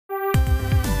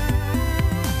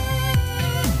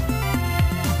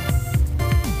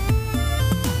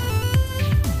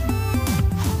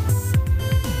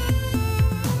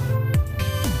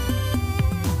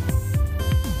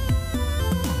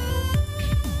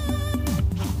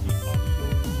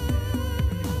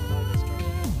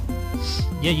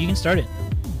Yeah, you can start it.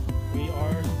 We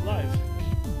are live.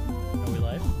 Are we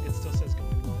live? It still says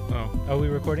going live. Are we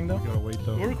recording though? Gotta wait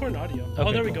though. We're recording audio.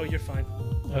 Okay, There we cool. go. You're fine.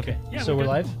 Okay. Yeah, So we're good.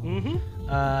 live? Mm-hmm.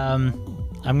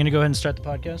 I'm going to go ahead and start the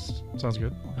podcast. Sounds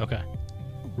good. Okay.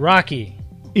 Rocky.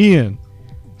 Ian,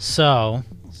 So,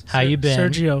 how you been?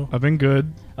 Sergio. I've been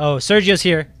good. Oh, Sergio's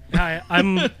here. Hi.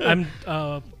 I'm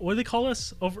what do they call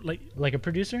us? Like a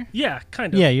producer? Yeah,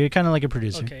 kind of. Yeah, you're kind of like a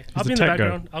producer. Okay. I'll the be in the tech guy.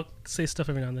 background. I'll say stuff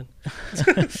every now and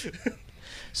then.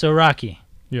 So, Rocky,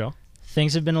 Yeah.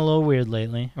 things have been a little weird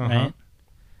lately, Uh-huh. right?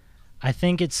 I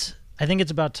think it's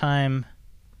about time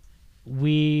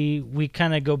we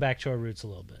kind of go back to our roots a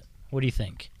little bit. What do you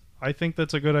think? I think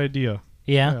that's a good idea.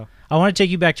 Yeah? Yeah. I want to take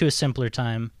you back to a simpler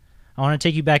time. I want to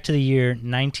take you back to the year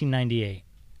 1998.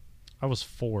 I was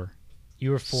 4.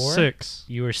 You were 4? 6.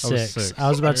 You were was 6. six. I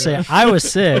was about to say, I was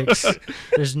 6.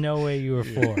 There's no way you were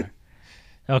 4.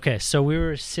 Okay, so we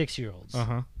were 6-year-olds.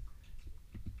 Uh-huh.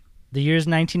 The year's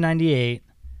 1998.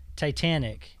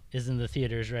 Titanic is in the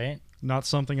theaters, right? Not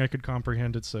something I could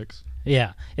comprehend at 6.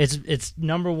 Yeah. It's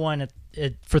number 1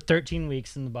 for 13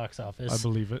 weeks in the box office. I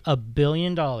believe it. $1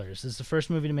 billion. It's the first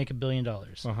movie to make $1 billion.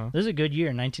 Uh-huh. This is a good year,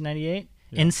 1998.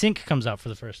 Yeah. NSYNC comes out for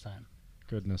the first time.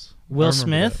 Goodness. I Will remember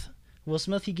Smith. Will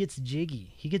Smith, he gets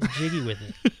jiggy. He gets jiggy with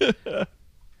it.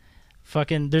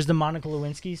 Fucking, there's the Monica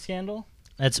Lewinsky scandal.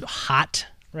 That's hot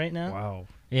right now. that. Wow.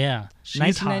 Yeah. She's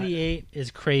 1998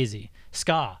 is crazy.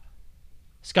 Ska.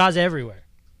 Ska's everywhere.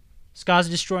 Ska's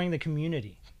destroying the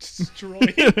community.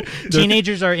 Destroyed.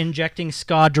 Teenagers are injecting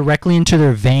ska directly into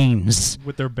their veins.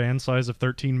 With their band size of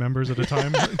 13 members at a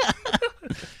time.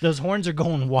 Those horns are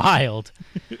going wild.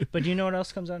 But do you know what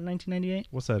else comes out in 1998?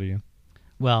 What's that, Ian?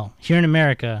 Well, here in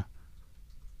America,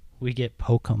 we get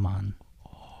Pokemon.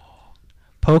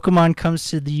 Pokemon comes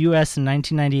to the U.S. in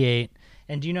 1998.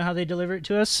 And do you know how they deliver it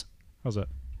to us? How's that?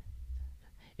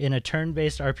 In a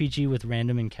turn-based RPG with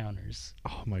random encounters.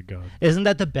 Oh, my God. Isn't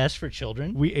that the best for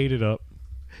children? We ate it up.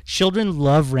 Children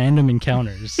love random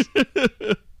encounters.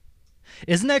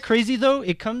 Isn't that crazy, though?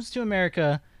 It comes to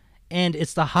America, and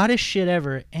it's the hottest shit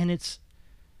ever, and it's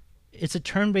a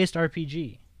turn-based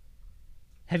RPG.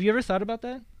 Have you ever thought about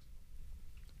that?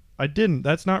 I didn't.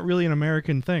 That's not really an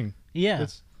American thing. Yeah.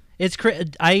 It's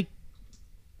I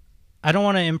don't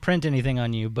want to imprint anything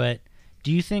on you, but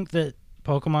do you think that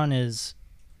Pokemon is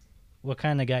what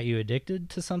kind of got you addicted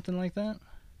to something like that?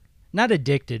 Not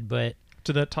addicted, but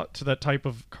to that type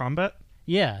of combat?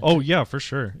 yeah. Oh, yeah, for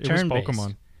sure. It was Turn-based.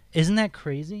 Pokemon. Isn't that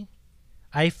crazy?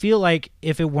 I feel like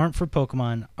if it weren't for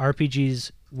Pokemon,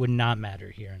 RPGs would not matter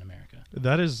here in America.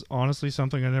 That is honestly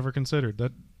something I never considered.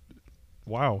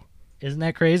 Wow. Isn't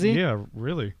that crazy? Yeah,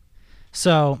 really.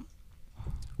 So,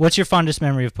 what's your fondest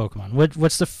memory of Pokemon?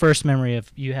 What's the first memory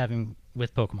of you having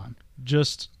with Pokemon?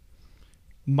 Just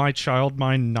my child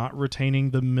mind not retaining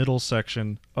the middle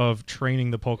section of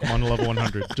training the Pokemon to level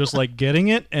 100. Just like getting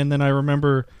it, and then I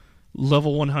remember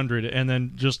level 100, and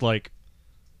then just like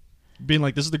being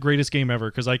like, this is the greatest game ever,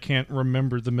 because I can't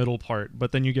remember the middle part.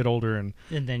 But then you get older, and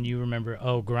And then you remember,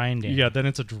 grinding. yeah, then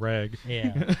it's a drag.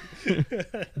 Yeah.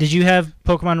 Did you have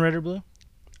Pokemon Red or Blue?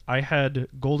 I had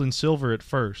Gold and Silver at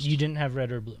first. You didn't have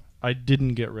Red or Blue. I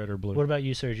didn't get Red or Blue. What about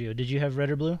you, Sergio? Did you have Red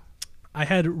or Blue? I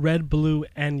had red, blue,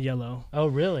 and yellow. Oh,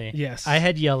 really? Yes. I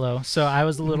had Yellow, so I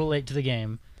was a little late to the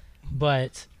game.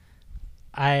 But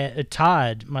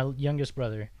Todd, my youngest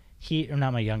brother, or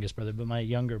not my youngest brother, but my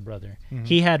younger brother,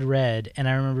 he had Red, and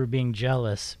I remember being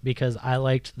jealous because I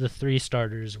liked the 3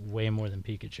 starters way more than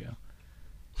Pikachu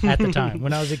at the time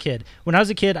when I was a kid. When I was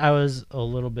a kid, I was a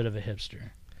little bit of a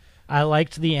hipster. I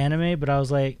liked the anime, but I was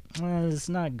like, it's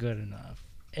not good enough.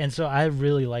 And so I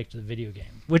really liked the video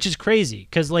game, which is crazy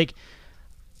because, like,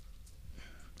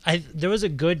 there was a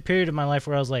good period of my life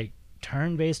where I was like,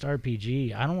 turn-based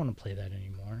RPG, I don't want to play that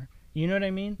anymore. You know what I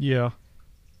mean? Yeah.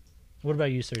 What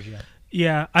about you, Sergio?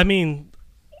 Yeah, I mean,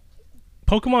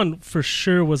 Pokemon for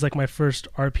sure was like my first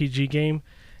RPG game,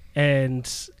 and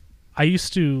I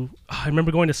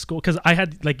remember going to school because I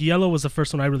had like Yellow was the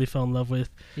first one I really fell in love with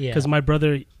Yeah. because my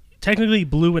brother, technically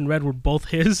Blue and Red were both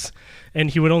his, and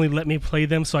he would only let me play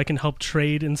them so I can help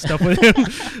trade and stuff with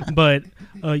him. But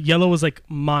Yellow was like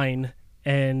mine,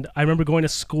 and I remember going to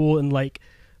school and like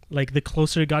the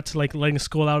closer it got to like letting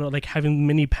school out, like having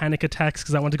mini panic attacks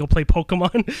because I wanted to go play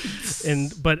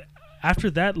Pokemon. But after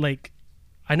that, like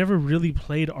I never really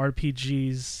played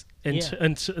RPGs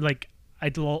until like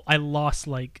I lost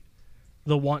like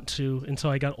the want to until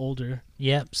I got older.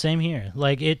 Yep, same here.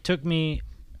 Like it took me.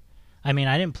 I mean,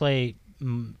 I didn't play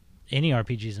any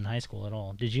RPGs in high school at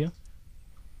all. Did you?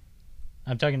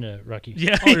 I'm talking to Rocky.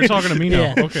 Yeah. Oh, you're talking to me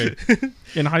now. Yeah. Okay.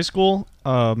 In high school,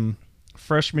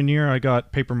 freshman year, I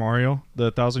got Paper Mario,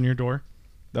 the 1,000-Year Door.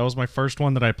 That was my first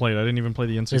one that I played. I didn't even play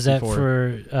the N64. Is that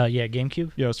for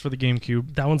GameCube? Yeah, it was for the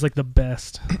GameCube. That one's like the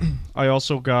best. I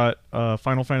also got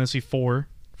Final Fantasy IV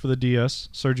for the DS.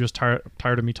 Sergio's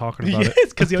tired of me talking about it.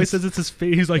 Because he always says it's his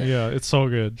face. He's like, Yeah, it's so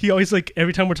good. he always like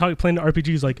every time we're playing the RPG,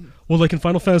 he's like, well, like in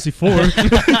Final Fantasy IV.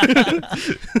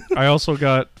 I also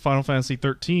got Final Fantasy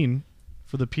 13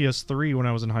 for the PS3 when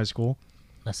I was in high school.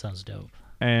 That sounds dope.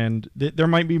 And there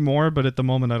might be more, but at the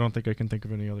moment, I don't think I can think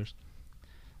of any others.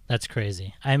 That's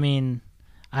crazy. I mean,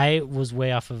 I was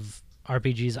way off of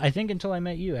RPGs, I think, until I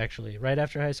met you, actually, right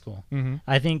after high school. Mm-hmm.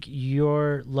 I think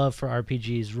your love for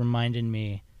RPGs reminded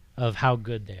me of how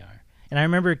good they are. And I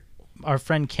remember our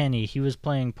friend Kenny, he was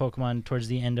playing Pokemon towards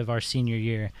the end of our senior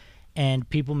year, and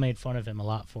people made fun of him a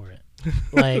lot for it.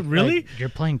 Like, Really? like, you're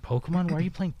playing Pokemon? Why are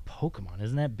you playing Pokemon?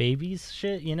 Isn't that babies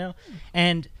shit, you know?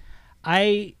 And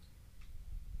I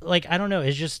don't know.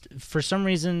 It's just, for some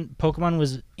reason, Pokemon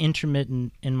was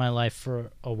intermittent in my life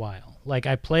for a while. Like,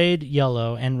 I played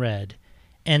Yellow and Red,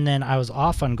 and then I was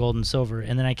off on Gold and Silver,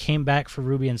 and then I came back for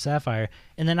Ruby and Sapphire,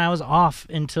 and then I was off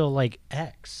until, like,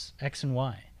 X and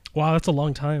Y. Wow, that's a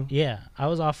long time. Yeah, I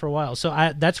was off for a while.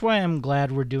 So that's why I'm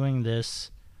glad we're doing this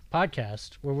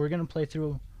podcast, where we're going to play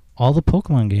through all the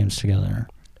Pokemon games together.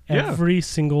 Yeah. Every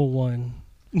single one.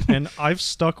 And I've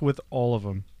stuck with all of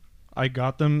them. I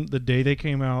got them the day they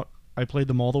came out. I played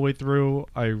them all the way through.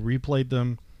 I replayed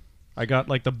them. I got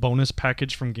like the bonus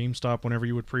package from GameStop whenever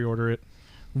you would pre-order it.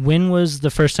 When was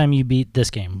the first time you beat this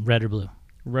game, Red or Blue?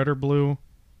 Red or Blue?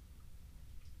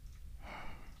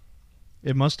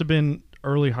 It must have been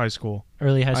early high school.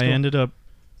 Early high school? I ended up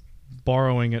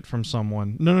borrowing it from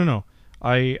someone. No.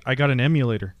 I got an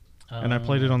emulator, and I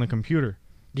played it on the computer.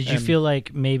 Did you feel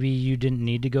like maybe you didn't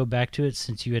need to go back to it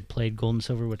since you had played Gold and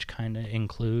Silver, which kind of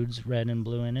includes Red and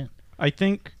Blue in it? I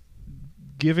think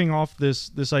giving off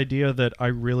this idea that I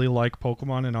really like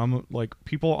Pokemon, and I'm like,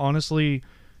 people honestly,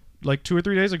 like 2 or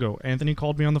 3 days ago, Anthony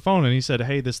called me on the phone and he said,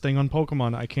 hey, this thing on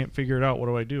Pokemon, I can't figure it out. What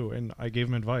do I do? And I gave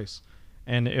him advice.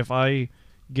 And if I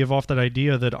give off that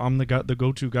idea that I'm the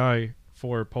go-to guy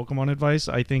for Pokemon advice,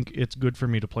 I think it's good for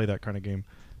me to play that kind of game.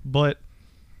 But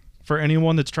for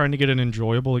anyone that's trying to get an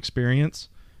enjoyable experience,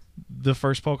 the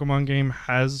first Pokemon game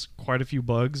has quite a few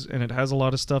bugs, and it has a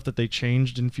lot of stuff that they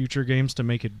changed in future games to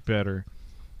make it better.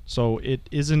 So it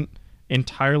isn't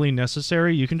entirely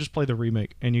necessary. You can just play the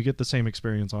remake, and you get the same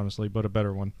experience, honestly, but a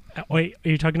better one. Wait, are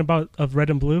you talking about of Red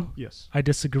and Blue? Yes. I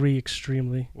disagree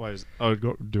extremely. Why is? Oh,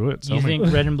 go do it. You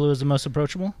think Red and Blue is the most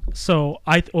approachable? So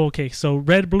so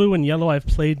Red, Blue, and Yellow I've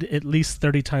played at least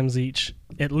 30 times each.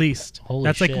 At least. Holy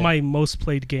That's shit. like my most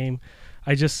played game.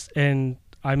 And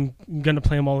I'm gonna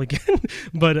play them all again.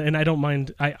 And I don't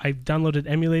mind. I downloaded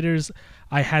emulators.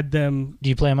 I had them. Do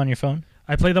you play them on your phone?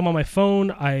 I play them on my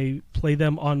phone. I play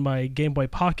them on my Game Boy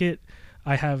Pocket.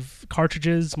 I have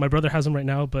cartridges. My brother has them right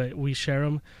now, but we share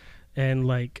them. And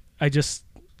like,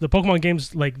 the Pokemon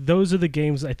games, like, those are the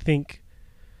games I think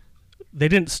they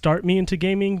didn't start me into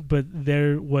gaming, but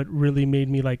they're what really made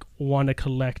me like want to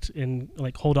collect and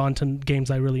like hold on to games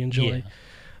I really enjoy.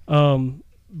 Yeah.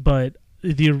 But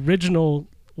the original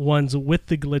ones with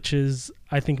the glitches,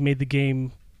 I think, made the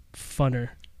game funner.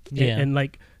 Yeah. And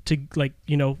like, to like,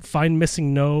 find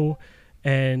missing no,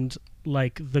 and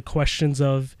like the questions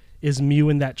of, is Mew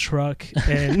in that truck,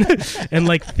 and and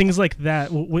like things like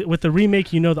that. With the remake,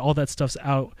 that all that stuff's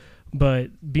out, but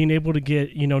being able to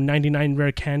get 99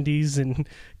 rare candies and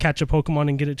catch a Pokemon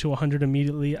and get it to 100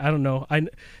 immediately, I don't know.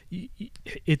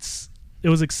 It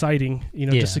was exciting,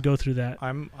 just to go through that.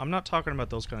 I'm not talking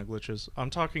about those kind of glitches. I'm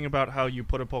talking about how you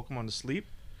put a Pokemon to sleep,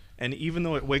 and even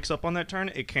though it wakes up on that turn,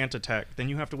 it can't attack. Then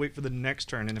you have to wait for the next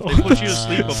turn, and if they put you to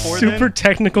sleep before super then,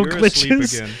 technical you're asleep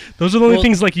glitches. again. Those are the only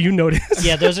things like you notice.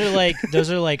 Yeah, those are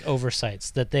like oversights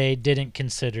that they didn't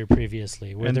consider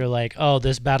previously, where And they're like, oh,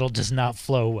 this battle does not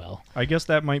flow well. I guess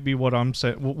that might be what I'm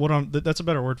saying. That's a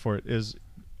better word for it, is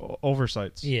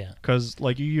oversights. Yeah. Because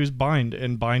like you use bind,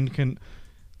 and bind can.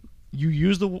 You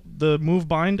use the move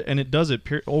bind, and it does it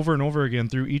over and over again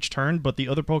through each turn, but the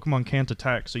other Pokemon can't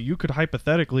attack. So you could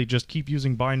hypothetically just keep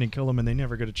using bind and kill them, and they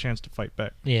never get a chance to fight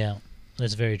back. Yeah,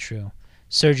 that's very true.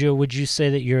 Sergio, would you say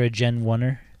that you're a Gen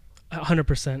 1er?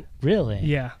 100%. Really?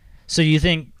 Yeah. So you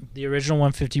think the original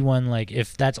 151, like,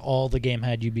 if that's all the game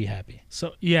had, you'd be happy?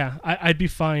 So yeah, I'd be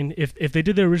fine if they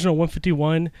did the original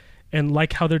 151 and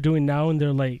like how they're doing now, and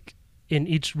they're like in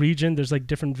each region there's like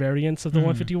different variants of the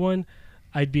 151.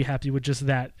 I'd be happy with just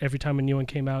that. Every time a new one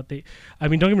came out, don't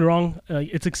get me wrong,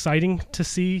 it's exciting to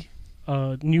see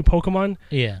new Pokemon.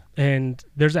 Yeah. And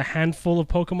there's a handful of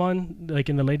Pokemon like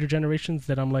in the later generations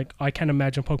that I'm like, I can't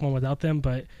imagine Pokemon without them.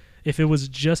 But If it was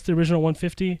just the original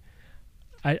 150,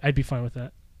 I'd be fine with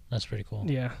that. That's pretty cool.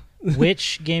 Yeah.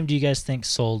 Which game do you guys think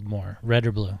sold more, red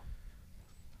or blue?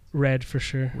 Red for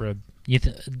sure. Red.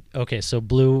 Okay, so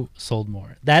blue sold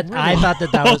more. That Really? I thought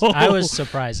that was. I was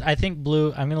surprised. I think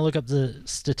blue. I'm gonna look up the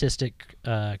statistic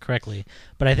correctly,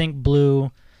 but I think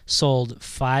blue sold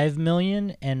 5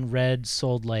 million and red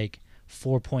sold like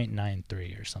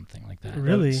 4.93 or something like that.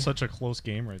 Really? That's such a close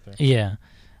game right there. Yeah.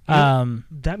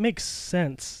 That makes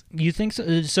sense. You think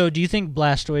so? So do you think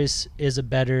Blastoise is a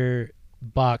better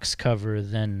box cover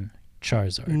than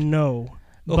Charizard? No.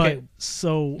 Okay. But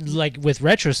so Like with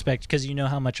retrospect, because you know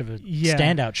how much of a Yeah.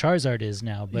 standout Charizard is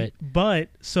now, but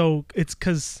so it's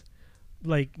because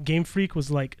like Game Freak was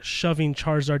like shoving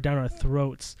Charizard down our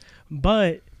throats.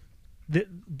 But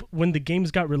when the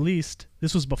games got released,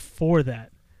 this was before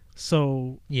that.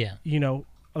 So yeah, you know,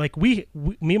 like me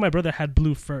and my brother had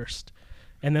blue first,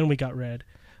 and then we got red.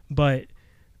 But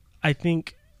I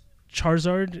think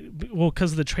Charizard, well,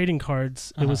 because of the trading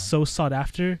cards, it was so sought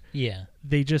after. yeah,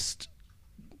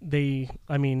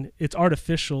 I mean, it's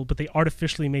artificial, but they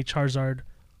artificially made Charizard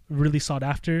really sought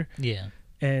after. yeah.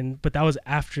 But that was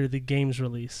after the game's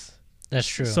release. That's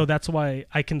true. So that's why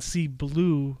I can see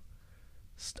blue.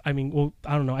 I mean, well,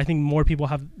 I don't know. I think more people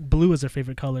have blue as their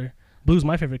favorite color. Blue's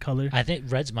my favorite color. I think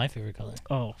red's my favorite color.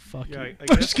 Oh, fuck. Yeah, you. I I'm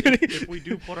guess just kidding. if we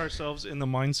do put ourselves in the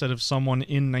mindset of someone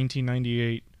in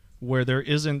 1998 where there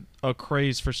isn't a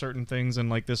craze for certain things and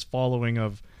like this following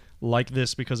of like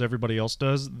this because everybody else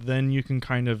does, then you can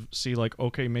kind of see like,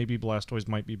 okay, maybe Blastoise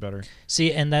might be better.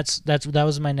 See, and that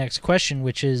was my next question,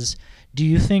 which is, do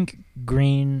you think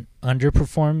green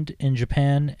underperformed in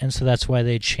Japan, and so that's why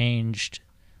they changed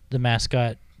the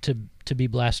mascot to be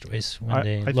Blastoise when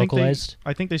they localized?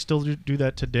 I think they still do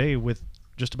that today with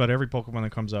just about every Pokemon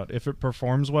that comes out. If it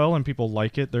performs well and people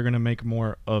like it, they're going to make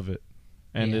more of it.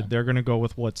 And Yeah. they're going to go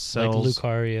with what sells. Like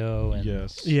Lucario and,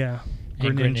 Yes. Yeah.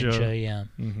 and Greninja. Greninja, yeah.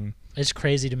 Mm-hmm. It's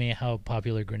crazy to me how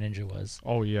popular Greninja was.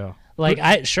 Oh, yeah. Like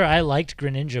I liked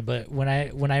Greninja, but when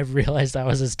I realized that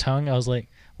was his tongue, I was like,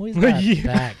 well, he's not Yeah.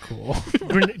 that cool.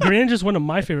 Greninja's one of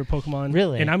my favorite Pokemon.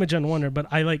 Really? And I'm a Gen 1er, but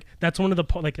I like, that's one of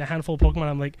the, the handful of Pokemon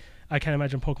I'm like, I can't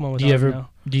imagine Pokemon without him now.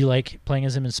 Do you like playing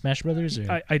as him in Smash Brothers?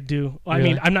 Or? I do. I Really?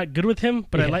 mean, I'm not good with him,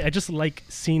 but Yeah. I just like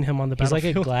seeing him on the He's like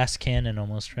battlefield. a glass cannon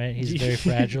almost, right? He's very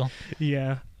fragile.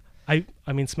 Yeah. I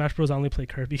mean, Smash Bros. I only play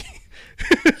Kirby.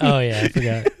 Oh yeah, I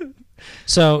forgot.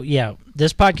 So yeah,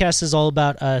 this podcast is all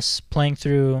about us playing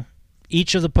through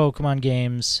each of the Pokemon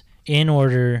games in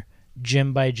order,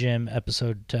 gym by gym,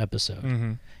 episode to episode.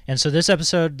 Mm-hmm. And so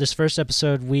this first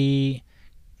episode, we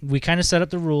kind of set up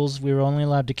the rules. We were only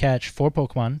allowed to catch 4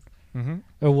 Pokemon, Mm-hmm.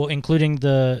 or well, including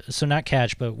not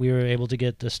catch, but we were able to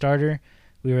get the starter.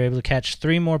 We were able to catch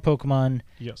 3 more Pokemon,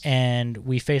 Yes. and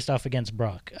we faced off against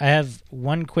Brock. I have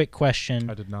one quick question.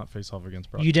 I did not face off against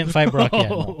Brock. You didn't fight Brock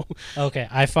yet. Oh. No. Okay,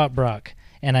 I fought Brock,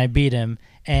 and I beat him,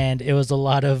 and it was a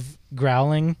lot of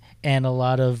growling and a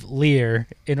lot of leer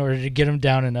in order to get him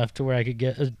down enough to where I could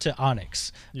get to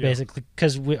Onyx, Yeah. basically,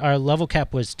 because our level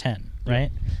cap was 10,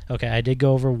 right? Okay, I did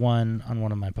go over 1 on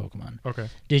one of my Pokemon. Okay.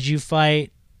 Did you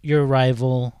fight your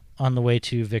rival on the way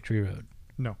to Victory Road?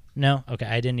 No. No? Okay,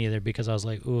 I didn't either because I was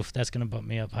like, oof, that's going to bump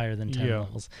me up higher than 10 Yeah.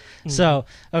 levels. So,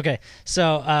 okay.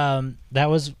 So, that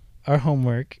was our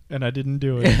homework. And I didn't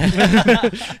do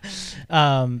it.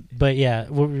 But yeah,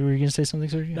 were you going to say something,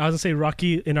 Sergio? I was gonna say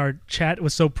Rocky in our chat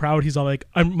was so proud. He's all like,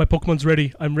 my Pokemon's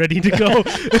ready. I'm ready to go."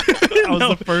 I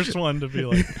was the first one to be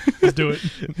like, let's do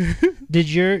it.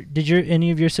 Did any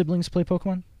of your siblings play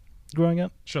Pokemon growing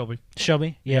up? Shelby.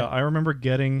 Shelby? Yeah, I remember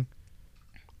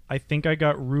I think I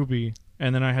got Ruby,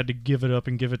 and then I had to give it up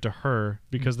and give it to her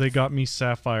because they got me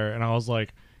Sapphire, and I was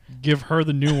like, give her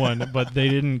the new one, but they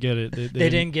didn't get it. They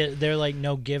didn't get. They're like,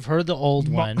 no, give her the old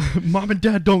one. Mom and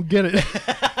Dad don't get it.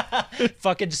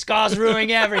 Fucking Ska's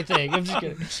ruining everything. I'm just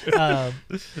kidding.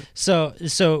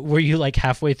 So were you like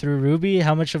halfway through Ruby?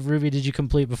 How much of Ruby did you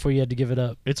complete before you had to give it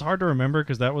up? It's hard to remember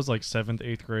because that was like 7th,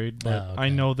 8th grade, but Oh, okay. I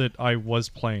know that I was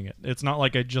playing it. It's not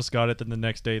like I just got it, then the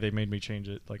next day they made me change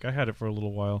it. Like, I had it for a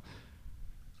little while.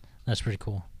 That's pretty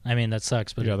cool. I mean, that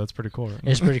sucks, but Yeah, that's pretty cool. Right?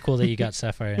 it's pretty cool that you got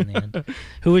Sapphire in the end.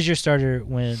 Who was your starter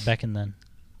back in then?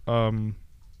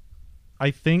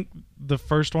 I think the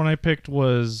first one I picked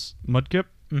was Mudkip,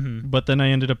 Mm-hmm. but then I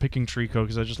ended up picking Trico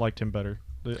because I just liked him better.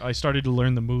 I started to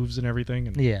learn the moves and everything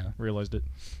and Yeah, realized it.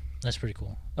 that's pretty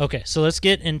cool. Okay, so let's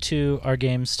get into our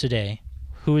games today.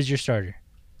 Who is your starter?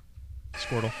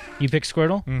 Squirtle. You picked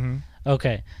Squirtle? Mm-hmm.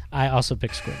 Okay, I also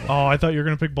picked Squirtle. Oh, I thought you were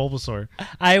gonna pick Bulbasaur.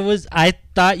 I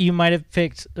thought you might have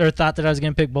picked, or thought that I was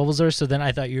gonna pick Bulbasaur. So then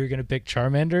I thought you were gonna pick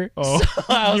Charmander. Oh, So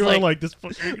I was you were like, like this.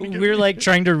 Fucker, we were like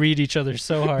trying to read each other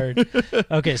so hard.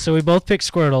 Okay, so we both picked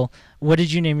Squirtle. What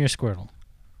did you name your Squirtle?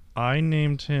 I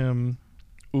named him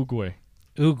Oogway.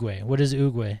 Oogway. What is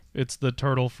Oogway? It's the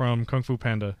turtle from Kung Fu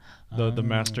Panda, the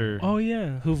master. Oh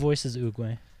yeah. Who voices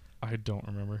Oogway? I don't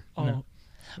remember. Oh. No.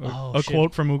 Oh, A shit.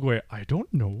 quote from Oogway. I don't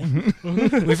know.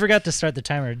 We forgot to start the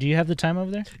timer. Do you have the time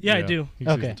over there? Yeah, I do. he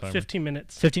sees Okay. the timer. 15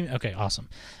 minutes. 15. Okay, awesome.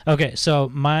 Okay,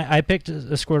 so I picked a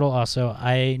Squirtle also.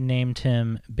 I named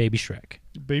him Baby Shrek.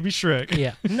 Baby Shrek.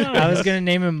 Yeah. No. I was gonna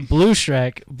name him Blue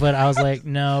Shrek, but I was like,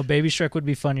 no, Baby Shrek would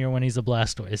be funnier when he's a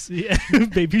Blastoise. Yeah,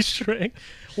 Baby Shrek.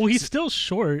 Well, he's still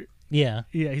short. Yeah.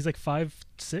 Yeah, he's like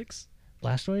 5'6".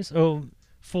 Blastoise? Oh,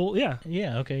 Full. Yeah,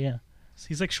 yeah. Okay, yeah.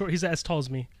 he's like short. He's as tall as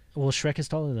me. Well, Shrek is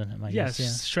taller than him, I Yes,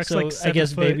 guess. Yeah. Shrek's so like I 7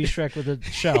 guess foot. Baby Shrek with a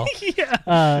shell.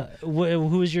 Yeah.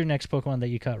 Who is your next Pokemon that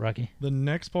you caught, Rocky? The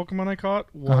next Pokemon I caught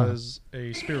was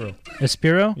a Spearow. A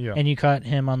Spearow? Yeah. And you caught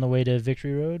him on the way to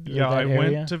Victory Road? or Yeah, that I area?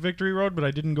 went to Victory Road, but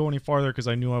I didn't go any farther because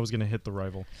I knew I was gonna hit the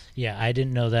rival. Yeah, I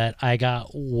didn't know that. I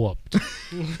got whooped.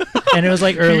 And it was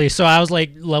like early, so I was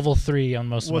like level 3 on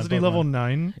most of Wasn't my he level Pokemon.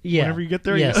 9? Yeah. Whenever you get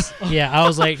there. Yes. Yeah, I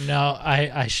was like, no,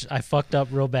 I fucked up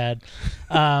real bad.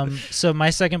 So my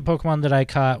second Pokemon that I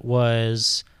caught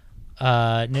was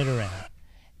Nidoran.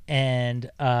 And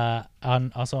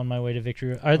also on my way to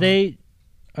Victory. Are they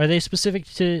specific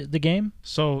to the game?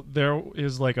 So there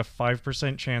is like a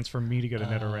 5% chance for me to get a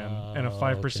Nidoran, and a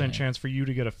 5% okay. chance for you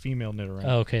to get a female Nidoran.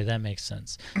 Okay, that makes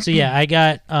sense. So yeah, I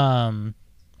got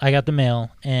the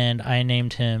male, and I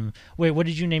named him. Wait, what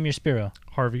did you name your Spearow?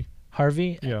 Harvey.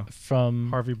 Harvey. Yeah.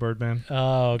 From. Harvey Birdman.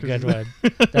 Oh, good one.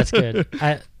 That's good.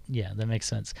 Yeah, that makes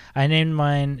sense. I named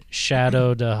mine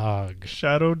Shadow the Hog.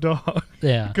 Shadow Dog.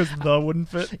 Yeah. Because the wouldn't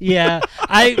fit. Yeah,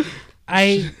 I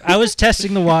was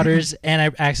testing the waters and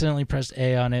I accidentally pressed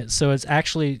A on it, so it's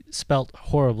actually spelt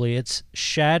horribly. It's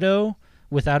Shadow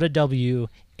without a W,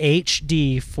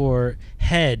 HD for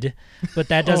head, but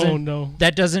that doesn't Oh no.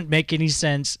 that doesn't make any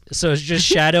sense. So it's just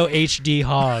Shadow HD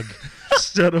Hog,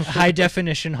 Shadow. high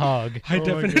definition hog. High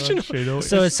definition. Shadow.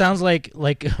 So it sounds like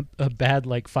a bad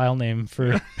file name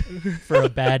for a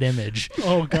bad image.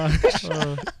 Oh gosh.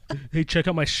 Hey, check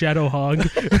out my Shadow Hog.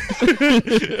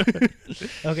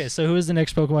 Okay, so who is the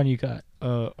next Pokemon you got?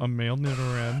 a male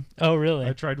Nidoran. Oh, really?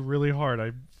 I tried really hard.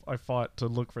 I fought to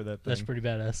look for that thing. That's pretty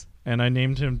badass. And I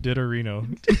named him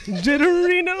Didorino.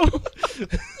 Jitterino.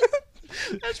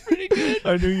 That's pretty good.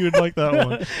 I knew you'd like that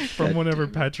one. From whenever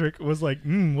Patrick was like,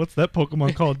 what's that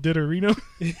Pokemon called? Didorino?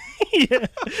 Yeah.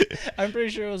 I'm pretty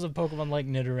sure it was a Pokemon like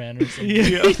Nidoran or something.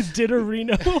 Yeah.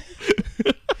 Ditterino.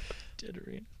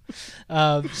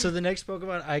 Nidoran. So the next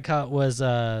Pokemon I caught was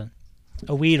a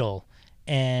Weedle.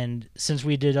 And since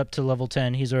we did up to level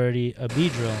 10, he's already a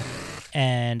Beedrill.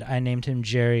 And I named him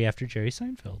Jerry after Jerry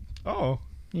Seinfeld. Oh.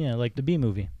 Yeah, like the Bee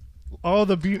movie. Oh,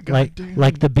 the bee. God Like damn.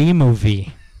 the Bee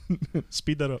movie.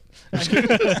 Speed that up.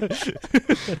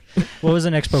 What was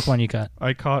the next Pokemon you caught?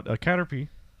 I caught a Caterpie,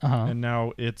 Uh-huh. and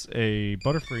now it's a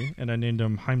Butterfree, and I named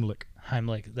him Heimlich.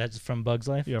 Heimlich. That's from Bug's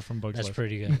Life? Yeah, from Bugs That's Life.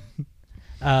 pretty good.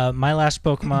 My last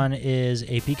Pokemon is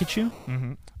a Pikachu,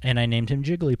 Mm-hmm. and I named him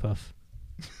Jigglypuff.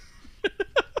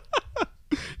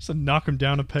 Just to knock him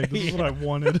down a peg. This is what I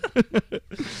wanted.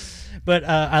 But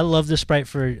I love the sprite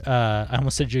for, I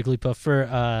almost said Jigglypuff, for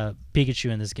Pikachu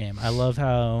in this game. I love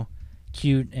how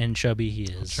cute and chubby he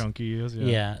is. Chunky he is.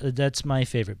 Yeah, that's my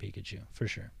favorite Pikachu, for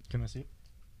sure. Can I see it?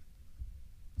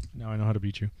 Now I know how to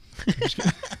beat you.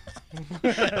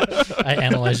 I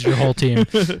analyzed your whole team.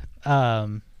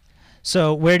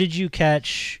 So where did you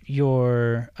catch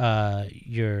your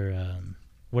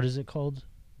what is it called?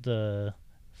 The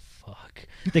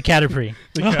Caterpie.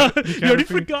 The You already Caterpie,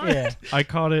 forgot. Yeah. I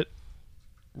caught it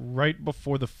right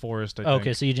before the forest, I think.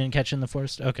 Okay, so you didn't catch it in the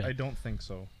forest? Okay. I don't think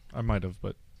so. I might have,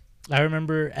 but I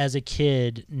remember as a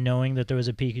kid knowing that there was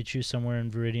a Pikachu somewhere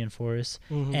in Viridian Forest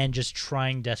Mhm. and just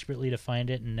trying desperately to find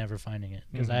it and never finding it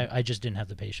because Mhm. I just didn't have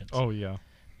the patience. oh yeah.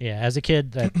 Yeah, as a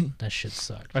kid, that shit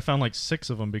sucked. I found like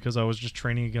 6 of them because I was just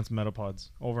training against Metapods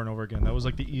over and over again. That was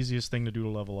like the easiest thing to do to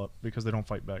level up because they don't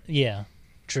fight back. Yeah,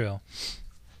 true.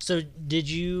 So did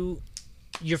your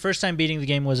first time beating the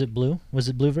game, was it blue? Was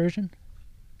it blue version?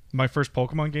 My first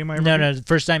Pokemon game I ever No, beat? no, the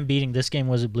first time beating this game,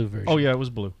 was it blue version? Oh yeah, it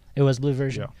was blue. It was blue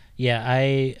version? Yeah.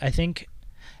 Yeah, I think,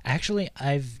 actually,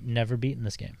 I've never beaten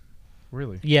this game.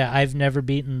 Really? Yeah, I've never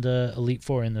beaten the Elite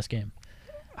Four in this game.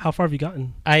 How far have you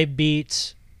gotten? I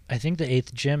beat, I think, the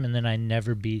 8th gym, and then I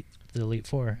never beat the Elite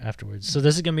Four afterwards. So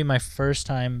this is going to be my first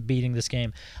time beating this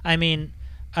game. I mean,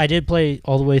 I did play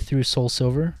all the way through Soul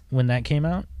Silver when that came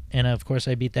out, and of course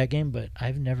I beat that game, but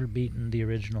I've never beaten the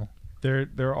original.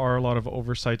 There are a lot of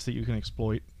oversights that you can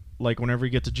exploit. Like whenever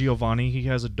you get to Giovanni, he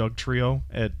has a Doug trio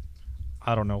at,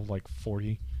 I don't know, like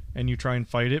 40, and you try and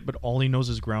fight it, but all he knows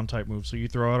is ground type moves. So you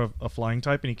throw out a flying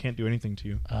type, and he can't do anything to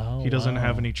you. Oh, He doesn't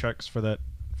have wow. any checks for that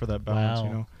balance. Wow. You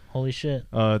know. Holy shit.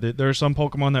 There are some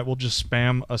Pokemon that will just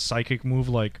spam a psychic move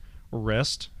like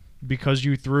Rest because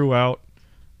you threw out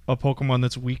a Pokemon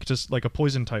that's weak to like a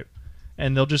poison type,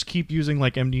 and they'll just keep using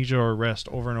like Amnesia or Rest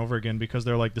over and over again because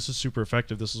they're like, this is super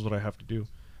effective, this is what I have to do.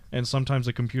 And sometimes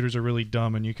the computers are really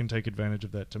dumb, and you can take advantage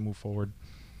of that to move forward.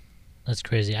 That's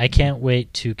crazy. I can't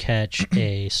wait to catch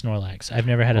a Snorlax. I've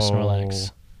never had a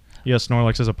Snorlax. Yeah,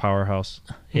 Snorlax is a powerhouse.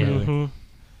 Yeah. Really. Mhm.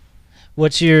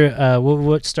 What's your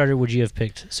what starter would you have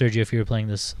picked, Sergio, if you were playing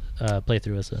this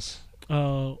playthrough with us?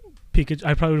 Pikachu.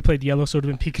 I probably would have played Yellow, so it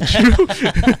would have been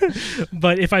Pikachu.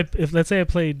 But if let's say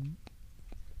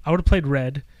I would have played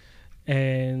Red,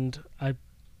 and I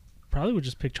probably would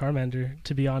just pick Charmander.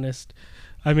 To be honest,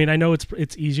 I mean I know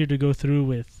it's easier to go through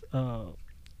with.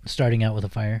 Starting out with a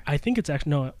fire. I think it's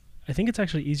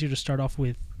actually easier to start off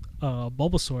with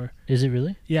Bulbasaur. Is it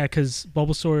really? Yeah, because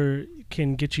Bulbasaur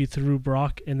can get you through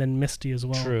Brock and then Misty as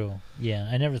well. True. Yeah,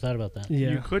 I never thought about that. Yeah.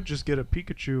 You could just get a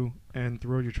Pikachu and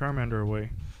throw your Charmander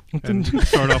away and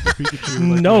start off with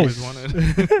Pikachu like No. you always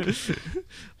wanted.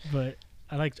 But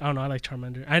I like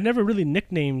Charmander. I never really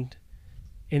nicknamed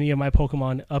any of my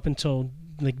Pokemon up until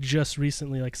like just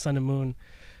recently, like Sun and Moon,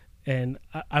 and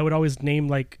I would always name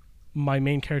like my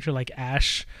main character like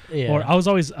Ash, Yeah. or I was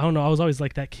always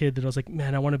like that kid that I was like,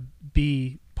 man, I want to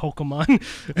be Pokemon.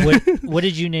 What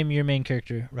did you name your main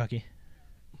character, Rocky?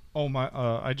 Oh my!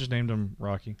 I just named him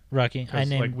Rocky. Rocky. I 'Cause,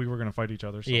 named. like we were gonna fight each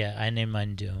other. So. Yeah, I named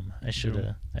mine Doom. I should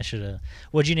have.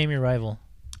 What'd you name your rival?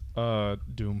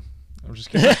 Doom. I'm just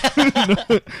kidding.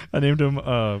 I named him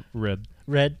Red.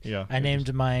 Red. Yeah. I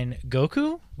named mine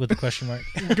Goku with a question mark.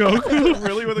 Goku.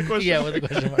 Really with a question? Yeah, with a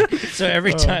question mark. So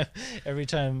every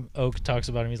time Oak talks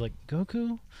about him, he's like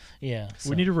Goku. Yeah. So.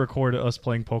 We need to record us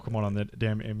playing Pokemon on that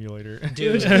damn emulator.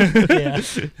 Dude. Yeah.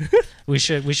 We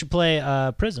should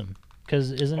play Prism,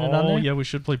 because isn't it on there? Yeah, we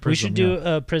should play Prism. We should do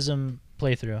a Prism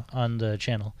playthrough on the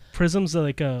channel. Prism's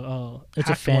like It's a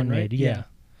hacked fan one, right? made. Yeah.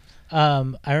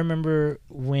 I remember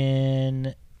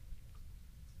when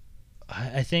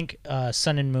I think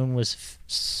Sun and Moon was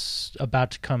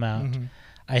about to come out. Mhm.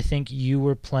 I think you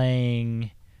were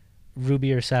playing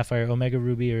Ruby or Sapphire, Omega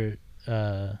Ruby or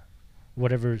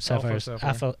whatever Sapphire,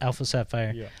 Alpha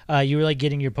Sapphire. Yeah. You were like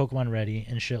getting your Pokemon ready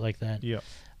and shit like that. Yeah.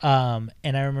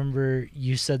 And I remember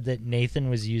you said that Nathan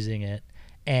was using it,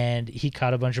 and he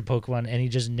caught a bunch of Pokemon, and he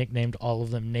just nicknamed all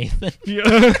of them Nathan. Yeah.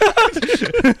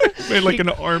 Made like an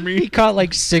army. He caught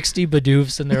like 60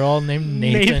 Bidoofs, and they're all named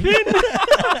Nathan.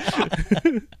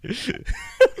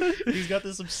 He's got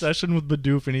this obsession with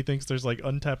Bidoof, and he thinks there's like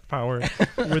untapped power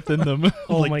within them.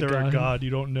 Oh like my they're a God. god you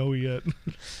don't know yet.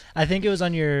 I think it was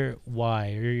on your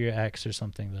Y or your X or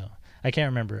something, though. I can't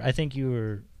remember. I think you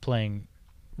were playing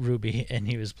Ruby, and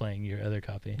he was playing your other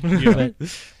copy. But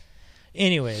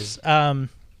anyways,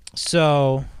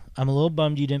 so I'm a little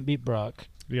bummed you didn't beat Brock.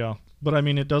 Yeah, but I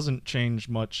mean, it doesn't change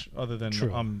much other than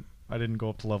True. I didn't go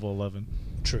up to level 11.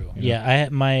 True. Yeah. Yeah,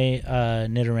 my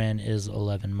Nidoran is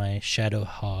 11. My Shadow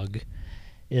Hog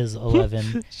is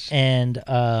 11. And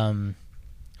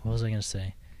what was I gonna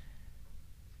say?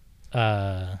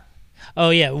 Oh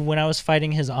yeah, when I was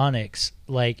fighting his Onix,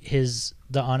 like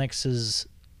the Onyx's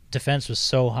defense was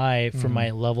so high for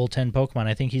my level 10 Pokemon.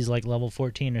 I think he's like level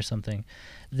 14 or something,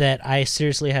 that I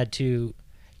seriously had to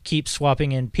keep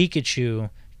swapping in Pikachu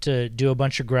to do a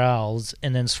bunch of growls,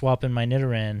 and then swap in my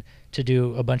Nidoran to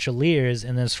do a bunch of Leers,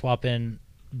 and then swap in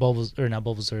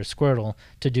Squirtle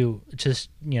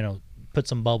to put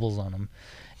some bubbles on them.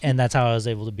 And that's how I was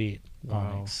able to beat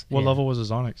Onyx. What Yeah. level was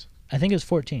his Onyx? I think it was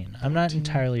 14. I'm not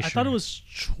entirely sure. I thought it was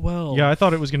 12. Yeah, I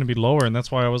thought it was going to be lower, and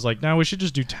that's why I was like, we should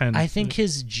just do 10. I think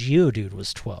his Geodude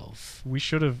was 12. We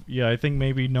should have. Yeah, I think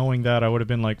maybe knowing that, I would have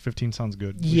been like 15 sounds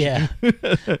good. Yeah.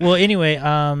 Well, anyway,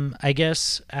 I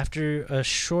guess after a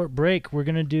short break, we're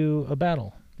going to do a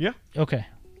battle. Yeah. Okay.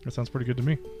 That sounds pretty good to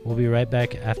me. We'll be right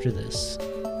back after this.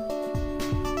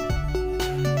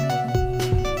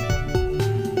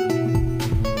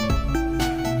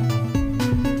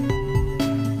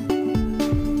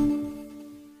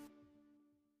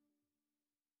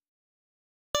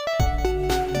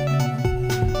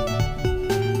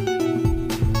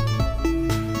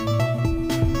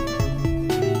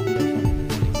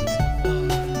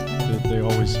 They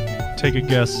always take a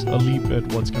guess, a leap at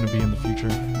what's going to be in the future,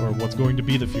 or what's going to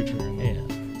be the future. And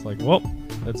Yeah. it's like, well,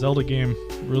 That Zelda game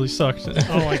really sucked.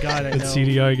 Oh my god, I That know.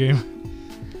 CDI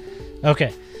game.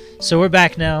 Okay, so we're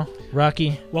back now.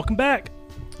 Rocky, Welcome back.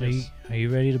 are you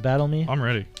ready to battle me? I'm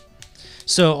ready.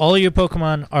 So all your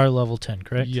Pokemon are level 10,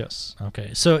 correct? Yes.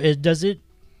 Okay, so it doesn't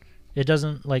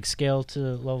like scale to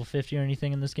level 50 or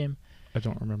anything in this game? I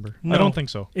don't remember. No. I don't think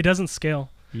so. It doesn't scale.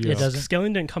 Yeah. It doesn't?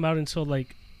 Scaling didn't come out until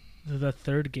like the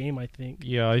third game, I think.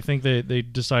 Yeah, I think they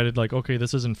decided like, okay,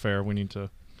 this isn't fair. We need to.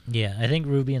 Yeah, I think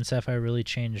Ruby and Sapphire really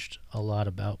changed a lot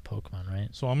about Pokemon, right?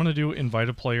 So I'm gonna do invite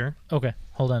a player. Okay,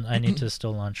 hold on. I need to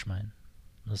still launch mine.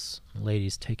 This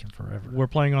lady's taking forever. We're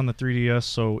playing on the 3DS,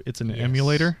 so it's an Yes.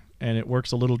 emulator, and it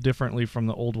works a little differently from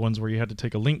the old ones where you had to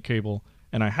take a link cable.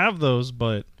 And I have those,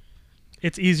 but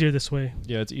It's easier this way.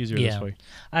 yeah, it's easier Yeah. this way.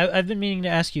 I've been meaning to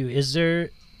ask you, is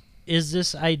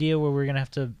this idea where we're gonna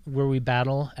have to where we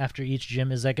battle after each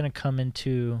gym, is that gonna come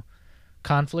into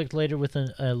conflict later with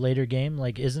a later game?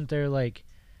 Like, isn't there like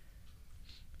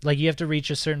you have to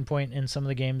reach a certain point in some of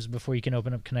the games before you can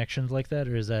open up connections like that,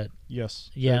 or is that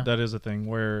Yes. Yeah. That is a thing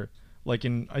where, like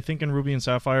I think in Ruby and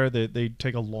Sapphire, they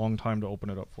take a long time to open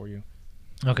it up for you.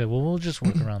 okay? Well, we'll just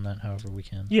work around that however we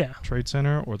can. Yeah. Trade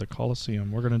Center or the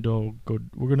Coliseum. We're gonna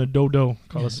Dodo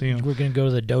Coliseum. We're gonna go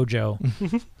to the dojo.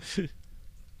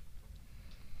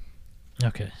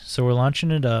 Okay, so we're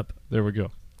launching it up. There we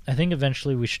go. I think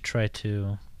eventually we should try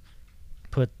to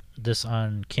put this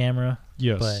on camera,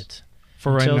 Yes. but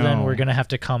for until right now, then we're gonna have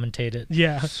to commentate it.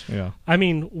 Yeah. Yeah. I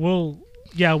mean, we'll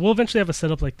eventually have a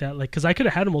setup like that. Like, because I could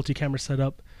have had a multi-camera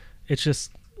setup. It's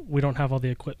just we don't have all the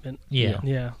equipment. Yeah.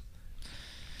 Yeah.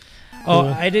 Oh, Cool.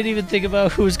 I didn't even think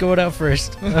about who's going out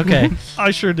first. Okay.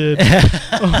 I sure did.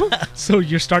 So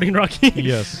you're starting Rocky?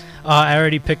 Yes. I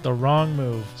already picked the wrong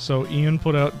move. So Ian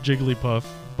put out Jigglypuff,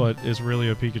 but is really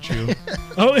a Pikachu,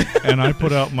 Oh. and I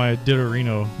put out my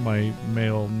Ditterino, my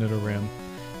male Nidoran.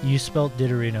 You spelled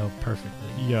Ditterino perfectly.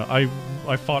 Yeah,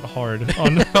 I fought hard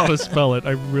on how to spell it.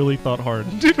 I really thought hard.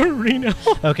 Ditterino.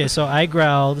 Okay, so I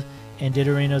growled, and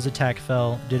Ditterino's attack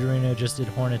fell. Ditterino just did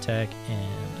Horn Attack,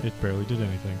 and It barely did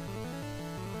anything.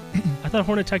 I thought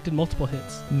Horn Attack did multiple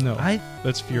hits. No,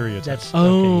 that's Fury attack. that's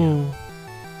Oh.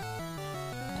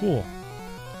 Cool.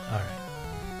 yeah. All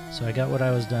right. So I got what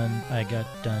I was done. I got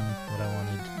done what I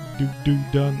wanted. Do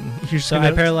done. You're just So gonna,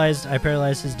 I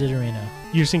paralyzed his Ditterino.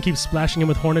 you're just gonna keep splashing him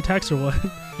with Horn Attacks or what?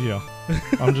 Yeah.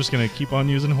 I'm just gonna keep on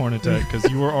using Horn Attack because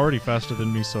you were already faster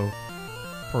than me. So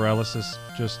paralysis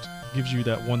just gives you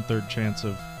that 1/3 chance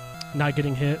of Not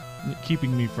getting hit.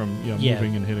 keeping me from Yeah.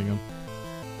 moving and hitting him.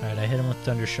 All right, I hit him with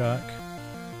Thunder Shock.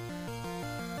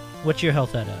 What's your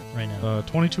health at right now?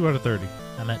 22 out of 30.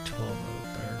 I'm at 12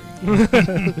 out of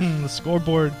 30. The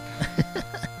scoreboard.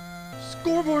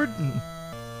 Scoreboard.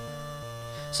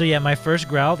 So yeah, my first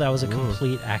growl, that was a Ooh.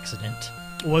 complete accident.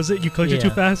 Was it? You clicked it too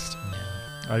Yeah. fast?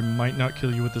 No, I might not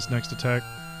kill you with this next attack.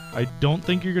 I don't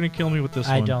think you're gonna kill me with this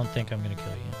I one. don't think I'm gonna kill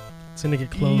you. It's gonna get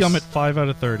close. I'm at 5 out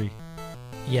of 30,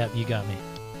 Yep, you got me.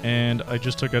 and I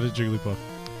just took out a Jigglypuff.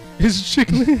 Is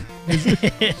Jiggly?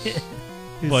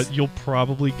 But you'll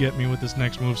probably get me with this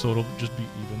next move, so it'll just be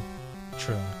even.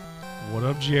 True. What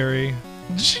up, Jerry?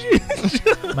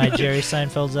 My Jerry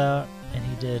Seinfeld's out, and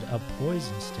he did a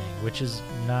Poison Sting, which is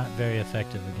not very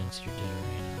effective against your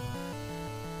Ditterino.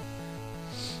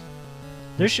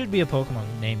 There should be a Pokemon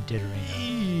named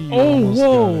Ditterino. You Oh, almost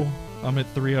whoa. got it. I'm at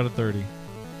 3 out of 30.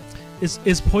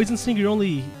 Is Poison Sting your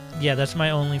only? Yeah, that's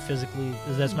my only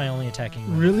attacking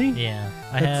move. Really? Yeah.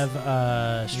 I That's-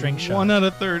 have String Shot. 1 out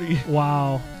of 30.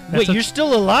 Wow. Wait, you're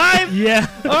still alive? Yeah.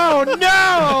 Oh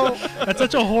no! That's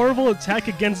such a horrible attack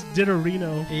against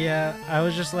Ditterino. Yeah, I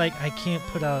was just like, I can't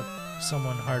put out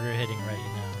someone harder hitting right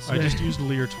now. So I just used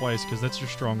Leer twice because that's your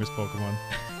strongest Pokemon.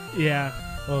 Yeah.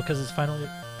 well, because it's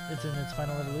in its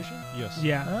final evolution. Yes.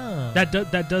 Yeah. Oh.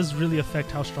 That does really affect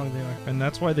how strong they are. And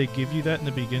that's why they give you that in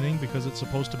the beginning, because it's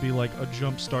supposed to be like a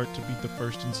jump start to beat the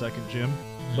first and second gym.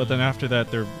 But then after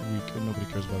that, they're weak and nobody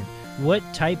cares about them. What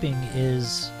typing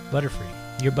is Butterfree?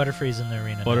 Your Butterfree's in the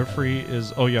arena. now, Butterfree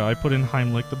is... Oh, yeah, I put in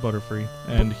Heimlich the Butterfree,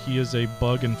 and he is a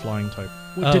bug and flying type.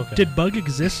 Oh, did, okay. did Bug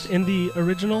exist in the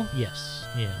original? Yes.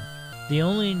 Yeah. The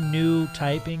only new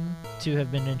typing to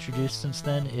have been introduced since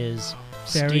then is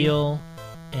Fairy. Steel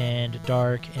and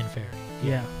Dark and Fairy.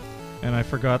 Yeah. And I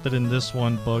forgot that in this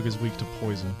one, bug is weak to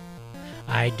poison.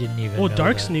 I didn't even Oh, know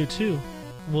Dark's that. new too.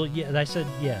 Well, yeah, I said,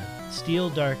 yeah. Steel,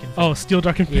 Dark, and Fairy. Oh, Steel,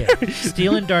 Dark, and Yeah. Fairy.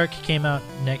 Steel and Dark came out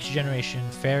next generation.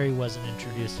 Fairy wasn't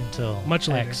introduced until Much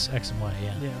later. X and Y,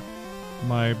 yeah. Yeah.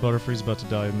 My Butterfree's about to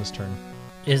die in this turn.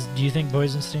 Do you think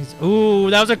poison stings? Ooh,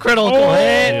 that was a critical Oh!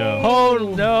 hit. Yeah.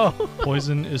 Oh no.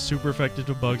 Poison is super effective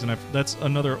to bugs, and that's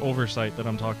another oversight that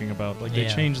I'm talking about. Like they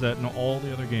Yeah. changed that in all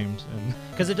the other games, and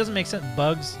Because it doesn't make sense.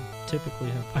 Bugs typically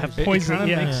have Have it poison, kind of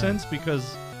yeah. makes sense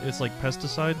because it's like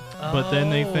pesticide. But then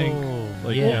they think,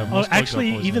 like, yeah, Oh, most bugs are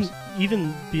actually, poisonous.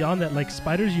 even beyond that, like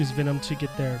spiders use venom to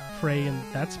get their prey, and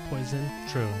that's poison.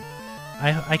 True.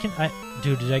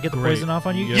 Dude, did I get the Great. poison off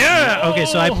on you? Yes. Yeah. Okay,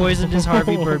 so I poisoned his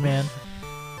Harvey Birdman.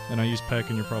 And I used Peck,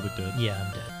 and you're probably dead. Yeah,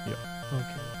 I'm dead.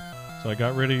 Okay. So I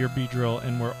got rid of your Beedrill,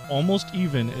 and we're almost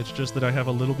even. It's just that I have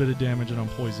a little bit of damage, and I'm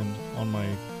poisoned on my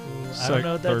I don't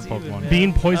know if that's third even, Pokemon. man. Being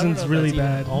I don't poison's know if really that's even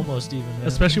bad. Almost even. Man.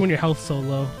 Especially when your health's so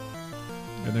low.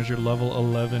 And there's your level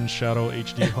 11 Shadow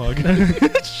HD Hug.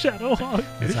 Shadow Hog.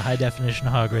 It's a high definition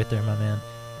hog right there, my man.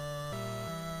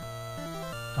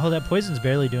 Oh, that poison's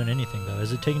barely doing anything though.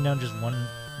 Is it taking down just one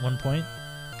point?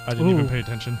 I didn't even Ooh. pay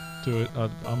attention to it.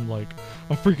 I'm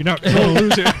freaking out. I'm gonna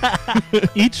lose it.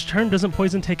 Each turn, doesn't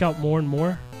poison take out more and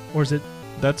more? Or is it...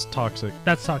 That's toxic.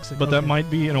 That's toxic. But that okay. might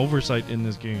be an oversight in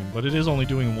this game. But it is only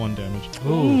doing 1 damage. Ooh,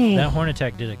 Ooh. that horn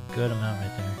attack did a good amount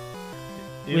right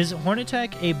there. Is horn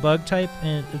attack a bug type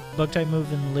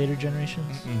move in later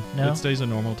generations? No? It stays a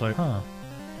normal type. Huh.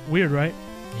 Weird, right?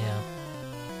 Yeah.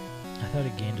 I thought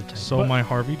it gained a type. So But- my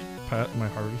Harvey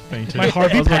fainted. My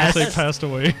Harvey I was about to say passed. passed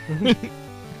away.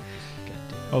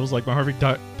 I was like, my Harvey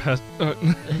passed.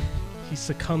 He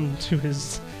succumbed to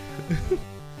his...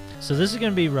 So this is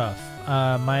gonna be rough.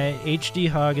 My HD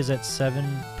hog is at 7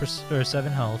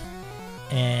 health,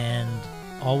 and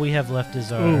all we have left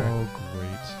is our, Ooh. Oh,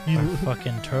 great. our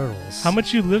fucking turtles. How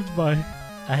much you lived by?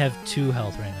 I have 2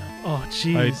 health right now. Oh,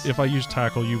 jeez. If I used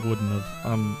tackle, you wouldn't have.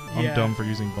 I'm Yeah. dumb for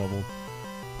using bubble.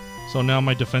 So now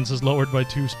my defense is lowered by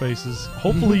 2 spaces.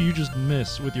 Hopefully you just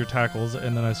miss with your tackles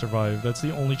and then I survive. That's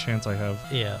the only chance I have.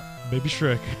 Yeah. Baby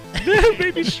Shrek.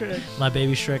 Baby Shrek. My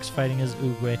baby Shrek's fighting as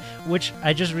Oogway, which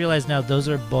I just realized now those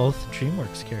are both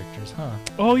DreamWorks characters, huh?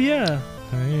 Oh, yeah.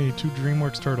 Hey, 2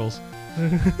 DreamWorks turtles.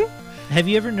 Have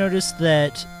you ever noticed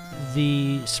that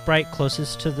the sprite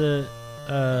closest to the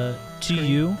to Screen.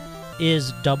 you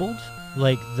is doubled?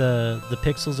 Like the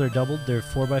pixels are doubled. They're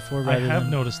 4x4 I rather have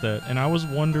than. noticed that, and I was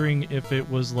wondering if it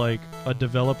was like a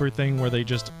developer thing where they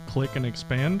just click and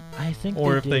expand, I think.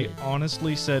 or if did. they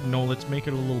honestly said, no, let's make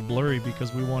it a little blurry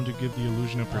because we want to give the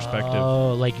illusion of perspective.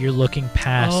 Oh, like you're looking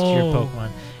past your Oh. Pokemon.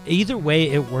 Either way,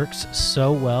 it works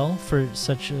so well for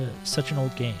such an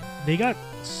old game. They got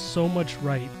so much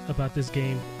right about this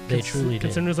game. They truly did.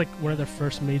 Considering it was like one of their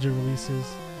first major releases.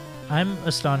 I'm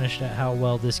astonished at how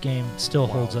well this game still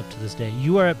Wow. holds up to this day.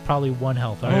 You are at probably 1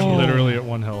 health, I aren't am you? literally at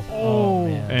 1 health. Oh,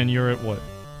 man. And you're at what?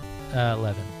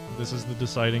 11. This is the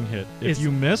deciding hit. If Is-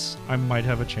 you miss, I might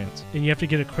have a chance. And you have to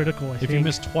get a critical, I If think. you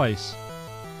miss twice,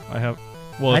 I have.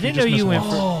 Well, I if didn't you just know you miss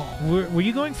went once. Were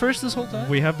you going first this whole time?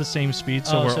 We have the same speed,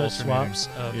 so oh, we're so it alternating. swaps.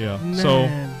 Oh. Yeah. So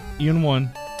Man. Ian won.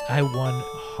 I won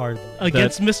hardly.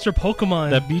 Against Mr.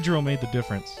 Pokemon. That Beedrill made the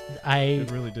difference. I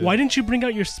It really did. Why didn't you bring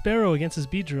out your Sparrow against his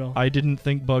Beedrill? I didn't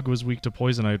think Bug was weak to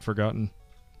poison. I had forgotten.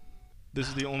 This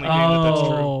is the only game that's true.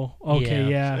 Oh, okay,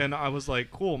 yeah. And I was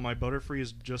like, cool, my Butterfree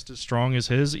is just as strong as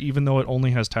his. Even though it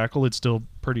only has tackle, it's still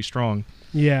pretty strong.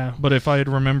 Yeah. But if I had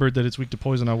remembered that it's weak to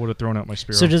poison, I would have thrown out my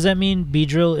Spearow. So does that mean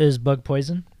Beedrill is bug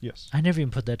poison? Yes. I never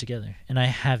even put that together, and I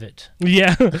have it.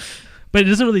 Yeah. But it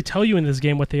doesn't really tell you in this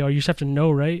game what they are. You just have to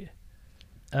know, right?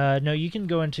 No, you can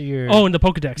go into your. Oh, in the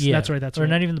Pokedex. yeah. That's right. That's or right.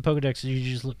 not even the Pokedex. You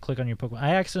just click on your Pokemon.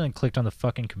 I accidentally clicked on the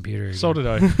fucking computer. Again. So did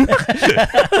I.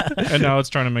 And now it's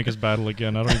trying to make us battle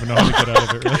again. I don't even know how to get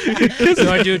out of it. Really.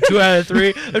 So I do 2 out of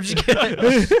 3. I'm just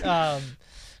kidding.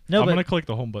 No, I'm but gonna click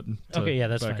the home button. To Okay, yeah,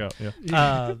 that's back fine. out.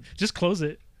 Yeah. Just close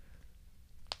it.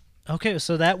 Okay,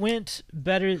 so that went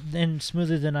better and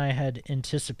smoother than I had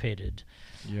anticipated.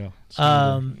 Yeah.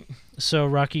 So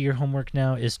Rocky, your homework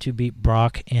now is to beat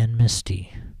Brock and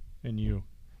Misty. And you.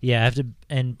 Yeah, I have to,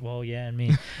 and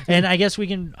me. And I guess we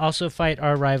can also fight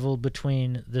our rival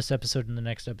between this episode and the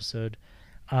next episode.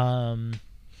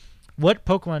 What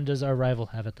Pokemon does our rival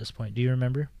have at this point? Do you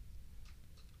remember?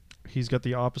 He's got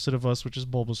the opposite of us, which is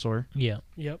Bulbasaur. Yeah.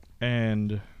 Yep.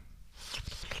 And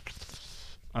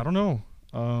I don't know.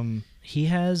 He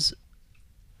has,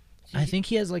 I think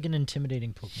he has like an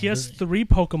intimidating Pokemon. He has Does 3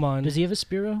 Pokemon. does he have a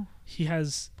Spearow? He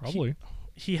has Probably.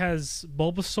 He has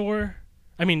Bulbasaur.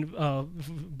 I mean,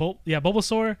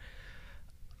 Bulbasaur.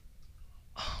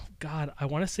 Oh God, I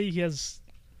want to say he has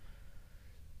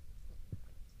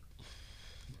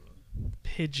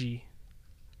Pidgey.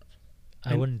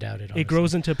 I wouldn't doubt it. It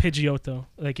grows into Pidgeotto.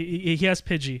 Like he has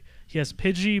Pidgey. He has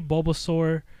Pidgey,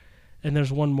 Bulbasaur, and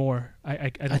there's one more. I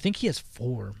think he has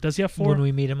 4. Does he have 4? When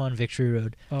we meet him on Victory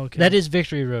Road. Oh, okay. That is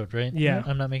Victory Road, right? Yeah.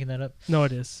 I'm not making that up. No,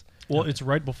 it is. Well, Okay. it's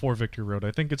right before Victory Road.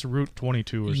 I think it's Route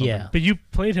 22 or something. Yeah. But you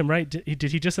played him, right? Did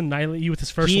he just annihilate you with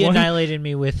his first He one? annihilated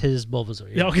me with his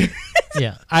Bulbasaur. Yeah, okay.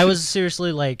 Yeah. I was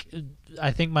seriously like,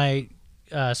 I think my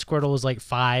Squirtle was like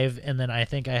 5, and then I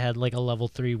think I had like a level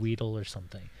 3 Weedle or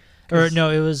something. Or no,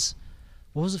 it was,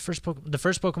 what was the first Pokemon? The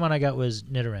first Pokemon I got was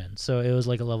Nidoran, so it was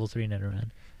like a level 3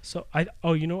 Nidoran. So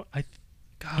you know what?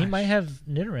 He might have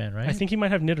Nidoran, right? I think he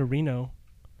might have Nidorino.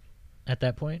 At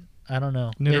that point, I don't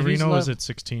know. If he's Nidorino is lev- at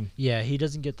 16. Yeah, he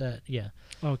doesn't get that. Yeah.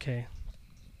 Okay.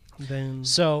 Then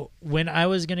So when I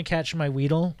was gonna catch my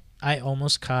Weedle, I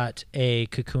almost caught a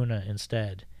Kakuna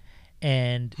instead,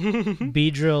 and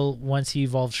Beedrill, once he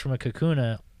evolves from a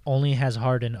Kakuna, only has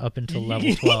Harden up until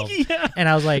level 12. Yeah. And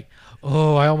I was like,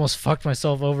 oh, I almost fucked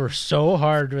myself over so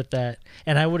hard with that,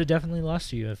 and I would have definitely lost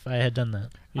to you if I had done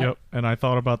that. Yep, and I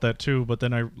thought about that too, but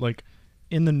then I like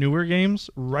in the newer games,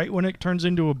 right when it turns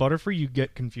into a Butterfree, you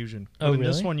get confusion. But Oh, in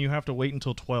this really? one, you have to wait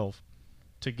until 12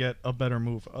 to get a better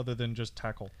move other than just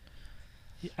tackle.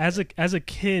 As a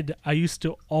kid, I used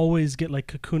to always get like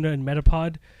Kakuna and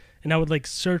Metapod, and I would like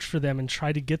search for them and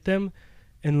try to get them,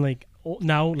 and like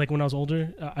now, like when I was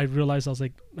older, I realized I was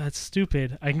like, that's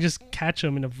stupid. I can just catch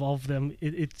them and evolve them.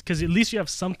 It's because at least you have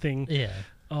something. Yeah.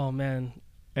 Oh man,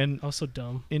 And I was so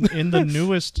dumb. in the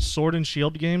newest Sword and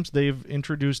Shield games, they've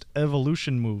introduced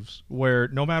evolution moves where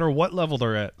no matter what level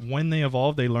they're at, when they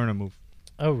evolve, they learn a move.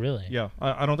 Oh, really? Yeah,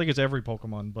 I don't think it's every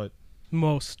Pokemon, but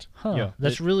Most. Huh. Yeah,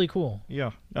 That's really cool.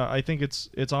 yeah, I think it's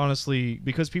honestly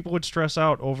because people would stress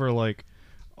out over like,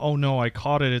 oh no, I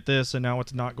caught it at this and now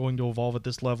it's not going to evolve at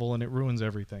this level and it ruins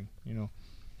everything. You know.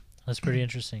 That's pretty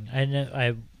interesting. I don't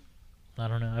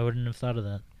know. I wouldn't have thought of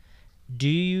that. Do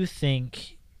you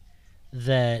think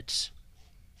that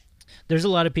there's a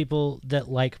lot of people that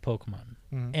like Pokemon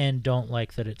Mhm. and don't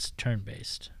like that it's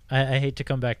turn-based? I hate to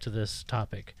come back to this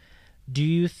topic. Do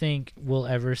you think we'll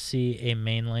ever see a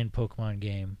mainline Pokemon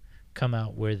game come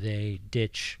out where they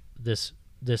ditch this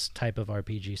type of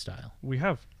RPG style? We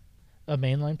have A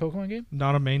mainline Pokemon game?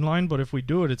 not a mainline, but if we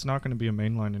do it, it's not going to be a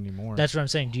mainline anymore. That's what I'm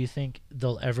saying. Do you think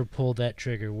they'll ever pull that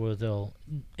trigger where they'll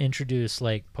introduce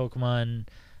like Pokemon,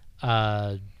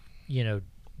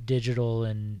 digital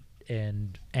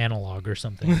and analog or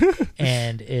something,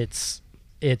 and it's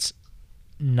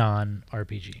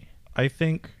non-RPG? I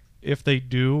think if they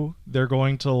do, they're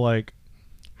going to like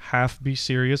half be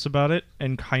serious about it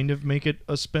and kind of make it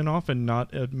a spin-off and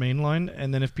not a mainline,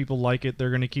 and then if people like it, they're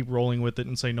going to keep rolling with it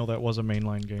and say no, that was a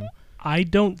mainline game. I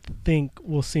don't think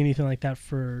we'll see anything like that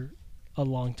for a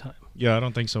long time. Yeah, I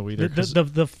don't think so either. 'Cause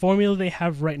The formula they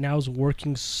have right now is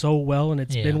working so well, and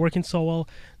it's Yeah. been working so well.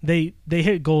 They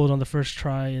hit gold on the first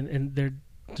try, and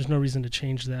there's no reason to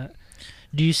change that.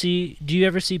 Do you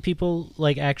ever see people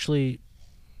like actually,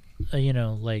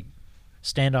 like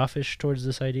standoffish towards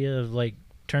this idea of like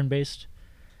turn-based?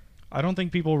 I don't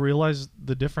think people realize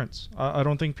the difference. I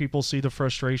don't think people see the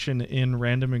frustration in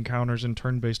random encounters in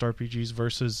turn-based RPGs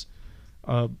versus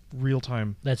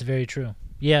real-time. That's very true.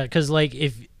 Yeah, because like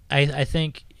if I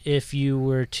think if you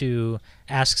were to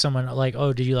ask someone like,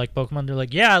 oh, did you like Pokemon? They're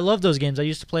like, yeah, I love those games. I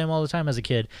used to play them all the time as a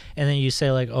kid. And then you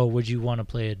say like, oh, would you want to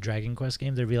play a Dragon Quest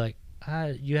game? They'd be like,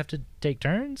 you have to take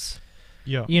turns.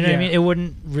 Yeah. You know what I Yeah. mean? It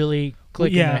wouldn't really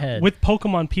click in their head. With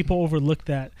Pokemon, people overlook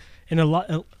that, and a lot.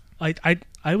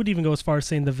 I would even go as far as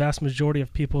saying the vast majority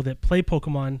of people that play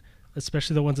Pokemon,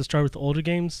 especially the ones that start with the older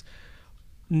games,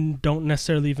 don't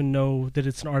necessarily even know that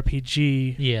it's an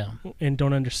RPG Yeah. and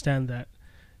don't understand that.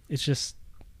 It's just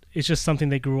something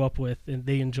they grew up with and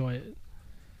they enjoy it.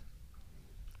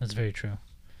 That's very true.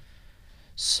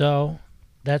 So,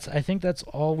 I think that's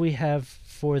all we have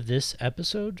for this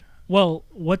episode. Well,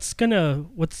 what's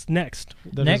next?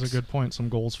 That is Next- a good point. Some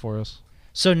goals for us.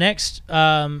 So next,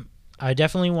 I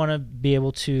definitely want to be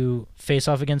able to face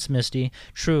off against Misty.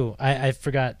 True, I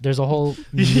forgot. There's a whole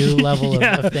new level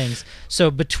Yeah. of things. So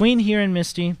between here and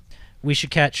Misty, we should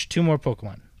catch 2 more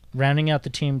Pokemon, rounding out the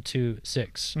team to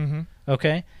 6. Mm-hmm.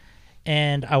 Okay?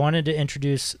 And I wanted to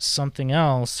introduce something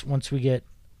else once we get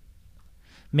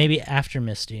maybe after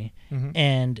Misty. Mm-hmm.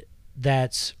 And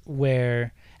that's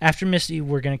where, after Misty,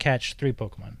 we're going to catch 3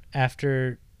 Pokemon.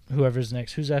 After whoever's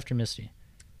next. Who's after Misty?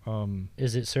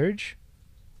 Is it Surge?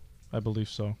 I believe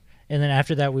so. And then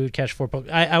after that, we would catch 4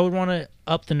 Pokemon. I would want to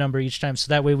up the number each time, so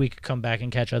that way we could come back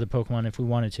and catch other Pokemon if we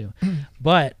wanted to.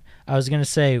 But I was going to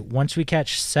say, once we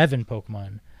catch 7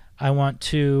 Pokemon, I want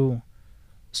to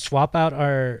swap out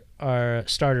our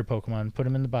starter Pokemon, put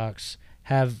them in the box,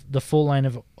 have the full line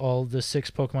of all the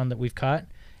 6 Pokemon that we've caught,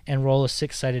 and roll a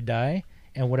 6-sided die.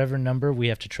 and whatever number we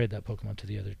have to trade that Pokemon to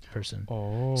the other person.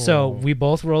 Oh. So we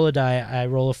both roll a die. I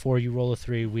roll a 4, you roll a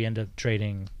 3. We end up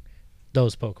trading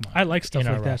those Pokemon. I like stuff in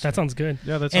our like that. roster. That sounds good.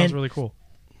 Yeah, that sounds And- really cool.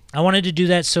 I wanted to do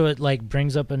that so it like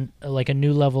brings up a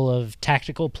new level of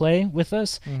tactical play with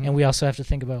us, Mhm. and we also have to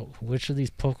think about which of these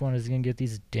Pokemon is going to get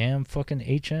these damn fucking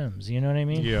HMs. You know what I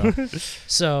mean? Yeah.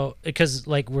 So because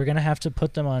like we're gonna have to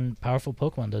put them on powerful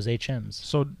Pokemon, those HMs.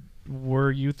 So,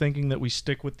 were you thinking that we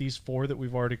stick with these 4 that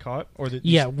we've already caught, or that?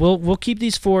 Yeah, we'll keep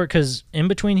these 4 because in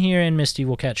between here and Misty,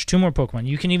 we'll catch 2 more Pokemon.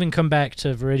 You can even come back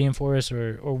to Viridian Forest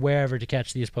or wherever to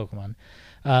catch these Pokemon.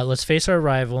 Let's face our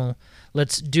rival.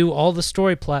 Let's do all the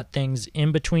story plot things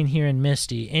in between here and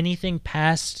Misty. Anything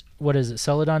past, what is it,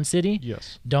 Celadon City?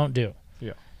 Yes. Don't do.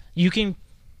 Yeah. You can.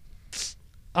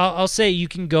 I'll say you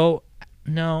can go.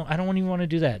 No, I don't even want to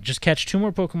do that. Just catch 2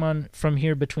 more Pokemon from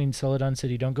here between Celadon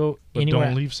City. Don't go But anywhere.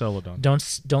 don't leave Celadon.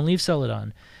 Don't leave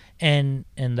Celadon, and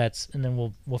then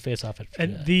we'll face off after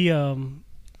And that. the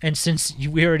And since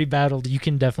we already battled, you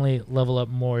can definitely level up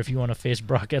more if you want to face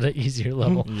Brock at an easier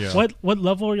level. Yeah. what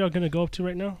level are y'all gonna go up to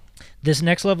right now? This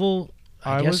next level,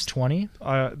 I I guess was- 20.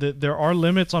 There are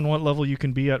limits on what level you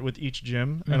can be at with each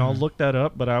gym, and I'll Mhm. look that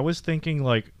up. But I was thinking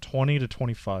like 20 to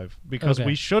 25 because Okay.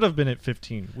 we should have been at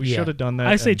 15. We Yeah. should have done that.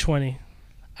 I say and- 20.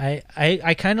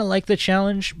 I kind of like the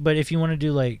challenge, but if you want to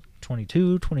do like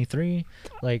 22, 23,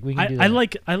 like we can do that.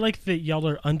 I like that y'all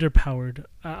are underpowered.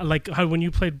 Like how when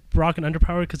you played Brock and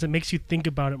underpowered because it makes you think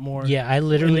about it more. Yeah, I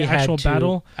literally the had actual to,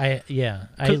 battle? I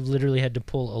 'Cause- literally had to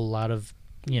pull a lot of,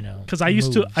 Because I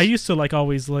used moves. to like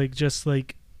always like just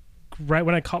like right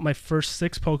when I caught my first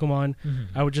 6 Pokemon, Mhm.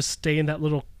 I would just stay in that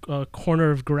little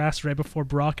corner of grass right before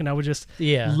Brock, and I would just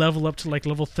Yeah. level up to like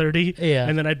level 30, Yeah.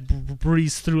 and then I'd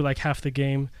breeze through like half the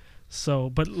game. So,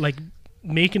 but like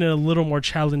making it a little more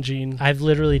challenging. I've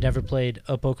literally never played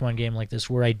a Pokemon game like this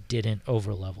where I didn't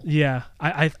overlevel. Yeah,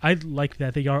 I like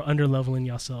that they are under leveling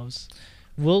yourselves.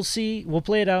 We'll see. We'll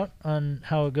play it out on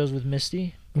how it goes with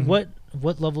Misty. Mhm.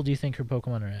 What level do you think her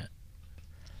Pokemon are at?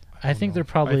 I don't think know. they're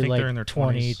probably I think like they're in their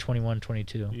 20, 20s. 21,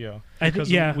 22. Yeah. I think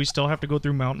Because yeah. we still have to go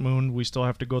through Mount Moon. We still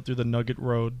have to go through the Nugget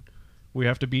Road. We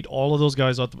have to beat all of those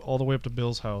guys all the way up to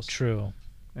Bill's house, True.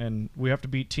 and we have to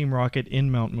beat Team Rocket in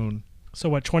Mount Moon. So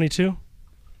what? 22.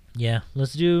 Yeah.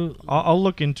 Let's do. I'll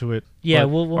look into it. Yeah, but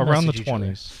we'll around the message each other.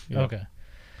 20s. Yeah. Okay.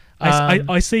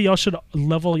 I say y'all should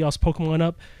level y'all's Pokemon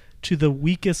up to the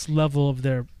weakest level of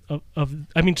their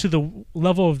to the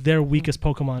level of their weakest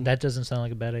Pokemon. That doesn't sound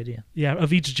like a bad idea. Yeah,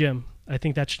 of each gym. I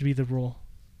think that should be the rule.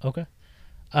 Okay.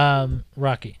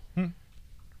 Rocky. Hmm.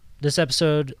 This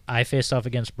episode, I faced off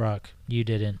against Brock. You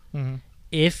didn't. Mm-hmm.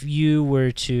 If you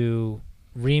were to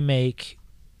remake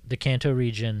the Kanto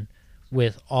region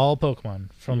with all Pokemon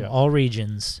from Yeah. all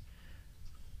regions,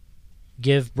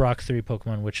 give Brock 3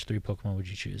 Pokemon, which 3 Pokemon would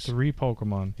you choose? 3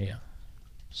 Pokemon. Yeah.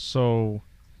 So,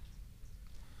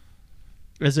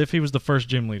 as if he was the first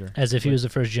gym leader. As if he was the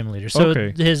first gym leader. So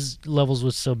Okay. his levels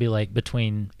would still be like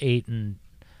between 8 and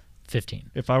 15.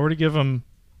 If I were to give him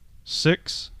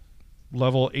 6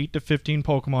 level 8 to 15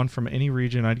 Pokemon from any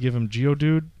region, I'd give him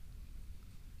Geodude,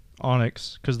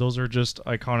 Onix, because those are just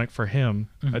iconic for him.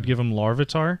 Mhm. I'd give him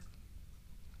Larvitar.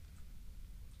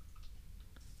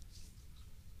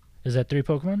 Is that 3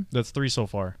 Pokemon? That's 3 so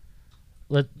far.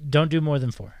 Don't do more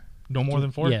than 4. No more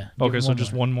than 4? Yeah, give Okay, him so one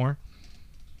just more. one more.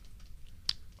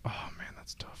 Oh, man,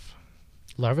 that's tough.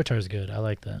 Larvitar's good. I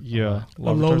like that. Yeah. A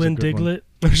Larvitar's Alolan good one. Diglett.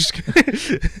 I'm just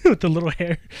kidding. With the little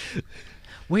hair.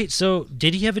 Wait, so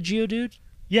did he have a Geodude?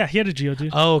 Yeah, he had a Geodude.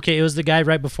 Oh, okay. It was the guy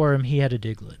right before him. He had a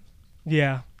Diglett.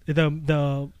 Yeah,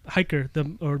 the hiker,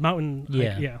 or mountain.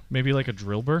 Yeah. Yeah. Maybe like a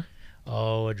Drillbur?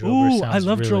 Oh, a Drillbur Ooh, sounds I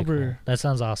love really Drillbur. cool. That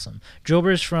sounds awesome.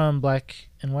 Drillbur's from Black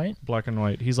and White? Black and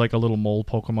white. He's like a little mole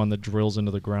Pokemon that drills into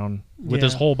the ground with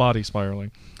his Yeah. whole body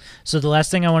spiraling. So the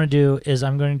last thing I want to do is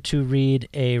I'm going to read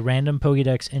a random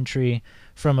Pokédex entry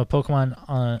from a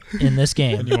Pokemon in this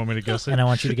game, And you want me to guess it? and I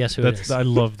want you to guess who it is. I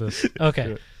love this. Okay.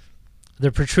 Do it.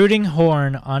 The protruding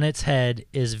horn on its head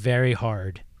is very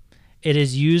hard. It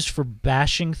is used for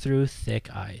bashing through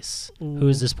thick ice. Who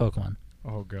is this Pokemon?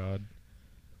 Oh, God.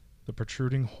 The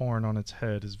protruding horn on its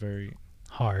head is very...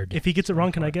 Hard. If he gets it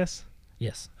wrong, can I guess?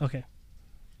 Yes. Okay.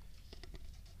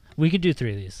 We could do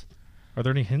 3 of these. Are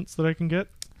there any hints that I can get?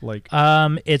 Like,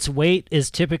 Its weight is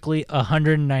typically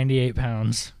 198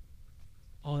 pounds.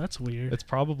 Oh, that's weird. it's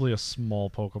probably a small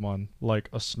Pokemon, like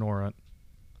a Snorunt.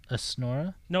 A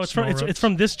Snora? No, it's Snorunt.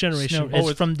 from this generation.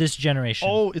 It's from this generation.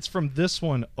 Oh, it's from this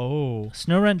one. Oh.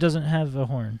 Snorunt doesn't have a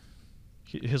horn.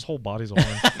 His whole body's a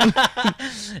horn.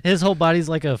 His whole body's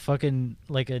like a fucking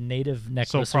like a native So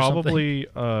necklace or something.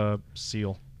 probably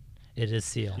Seal. It is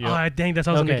Seal. Yep. Oh, dang, that's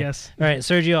what I was Okay. gonna guess. All right,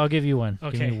 Sergio, I'll give you one.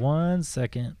 Give Okay. me 1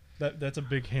 second. That's a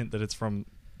big hint that it's from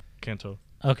Kanto.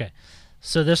 Okay.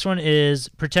 So this one is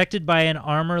protected by an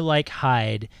armor-like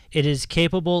hide. It is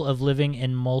capable of living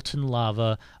in molten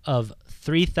lava of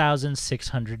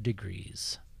 3,600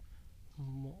 degrees.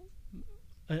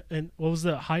 And what was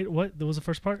the height? What was the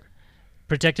first part?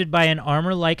 Protected by an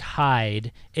armor-like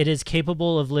hide, it is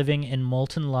capable of living in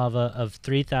molten lava of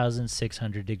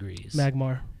 3,600 degrees.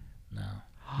 Magmar.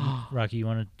 No. Rocky, you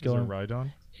want to Is go? it on?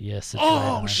 Rhydon? Yes, it's right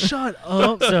Oh, on. shut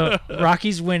up. So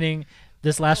Rocky's winning.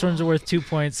 This last one's worth 2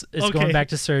 points. It's Okay. going back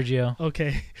to Sergio.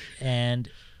 Okay. And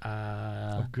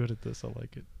I'm good at this. I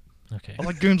like it. okay. I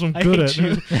like games I'm I good hate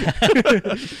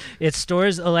at. you. It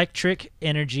stores electric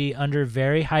energy under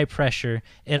very high pressure.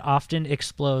 It often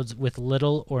explodes with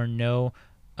little or no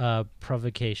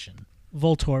provocation.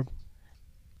 Voltorb.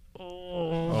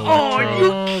 Oh, are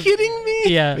you kidding me?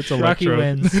 Yeah, It's Rocky Electrode.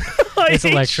 wins. I It's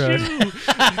hate Electrode.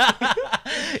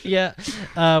 you. Yeah,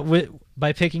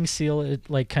 by picking Seal, it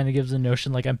like kind of gives the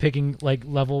notion like I'm picking like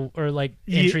level or like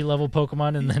Ye- entry level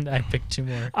Pokemon, and then I pick 2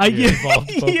 more. I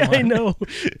evolved yeah, I Pokemon. know.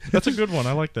 That's a good one.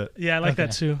 I like that. Yeah, I like that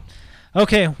Okay. too.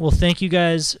 Okay, well, thank you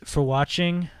guys for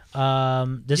watching.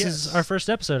 This is Yes. our first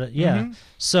episode. Yeah. Mhm.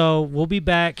 So we'll be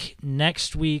back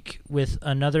next week with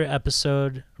another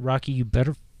episode. Rocky, you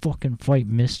better fucking fight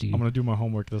Misty. I'm gonna do my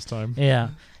homework this time. Yeah.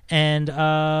 And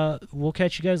we'll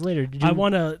catch you guys later. Did you, I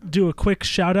want to do a quick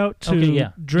shout out to Okay,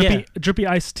 yeah. Drippy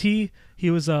Ice Tea. He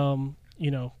was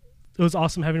it was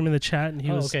awesome having him in the chat, and he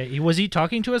Oh, was okay. Was he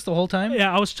talking to us the whole time?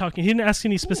 Yeah, I was talking. He didn't ask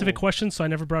any specific Ooh. questions, so I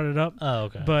never brought it up. Oh,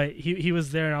 okay. But he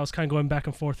was there, and I was kind of going back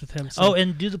and forth with him. So. Oh,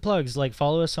 and do the plugs. Like,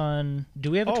 follow us on.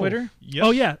 Do we have a Twitter? Yes.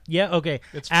 Oh yeah, Yeah. Okay.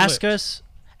 It's Ask flipped. us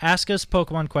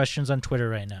Pokemon questions on Twitter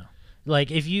right now.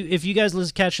 Like, if you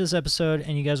guys catch this episode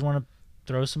and you guys want to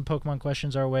throw some Pokemon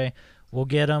questions our way, we'll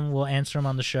get them. We'll answer them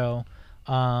on the show.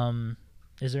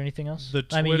 Is there anything else? The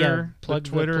I mean, Twitter, plug the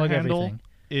Twitter plug handle everything.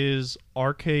 is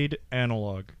Arcade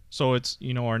Analog. So it's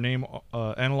our name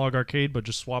Analog Arcade, but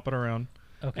just swap it around.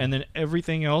 Okay. And then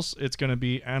everything else, it's going to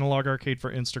be Analog Arcade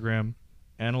for Instagram,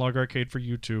 Analog Arcade for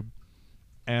YouTube,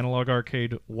 Analog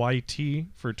Arcade YT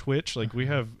for Twitch. Like, we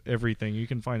have everything. You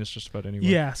can find us just about anywhere.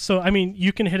 yeah. So I mean,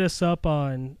 you can hit us up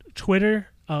on Twitter,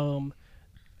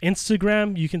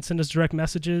 Instagram. You can send us direct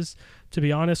messages. To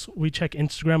be honest, we check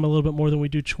Instagram a little bit more than we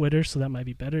do Twitter, so that might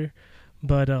be better.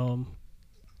 But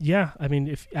yeah, I mean,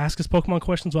 if ask us Pokemon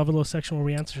questions, we'll have a little section where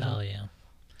we answer them. Hell yeah.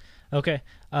 Okay.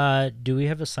 Do we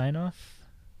have a sign off?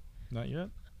 Not yet.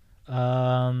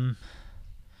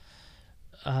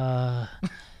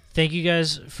 Thank you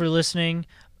guys for listening.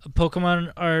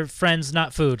 Pokemon are friends,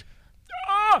 not food.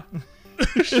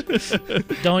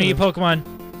 Don't eat Pokemon.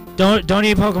 Don't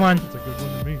eat Pokemon. That's a good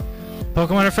one to me.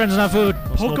 Pokemon are friends, not food.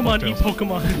 Pokemon eat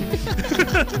Pokemon.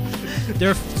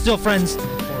 They're still friends.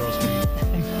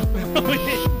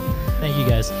 Thank you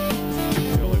guys.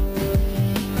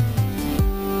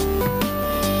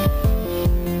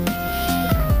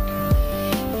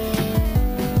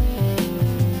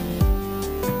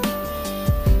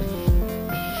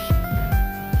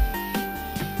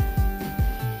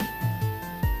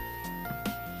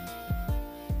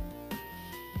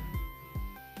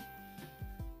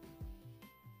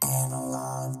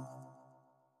 Analog.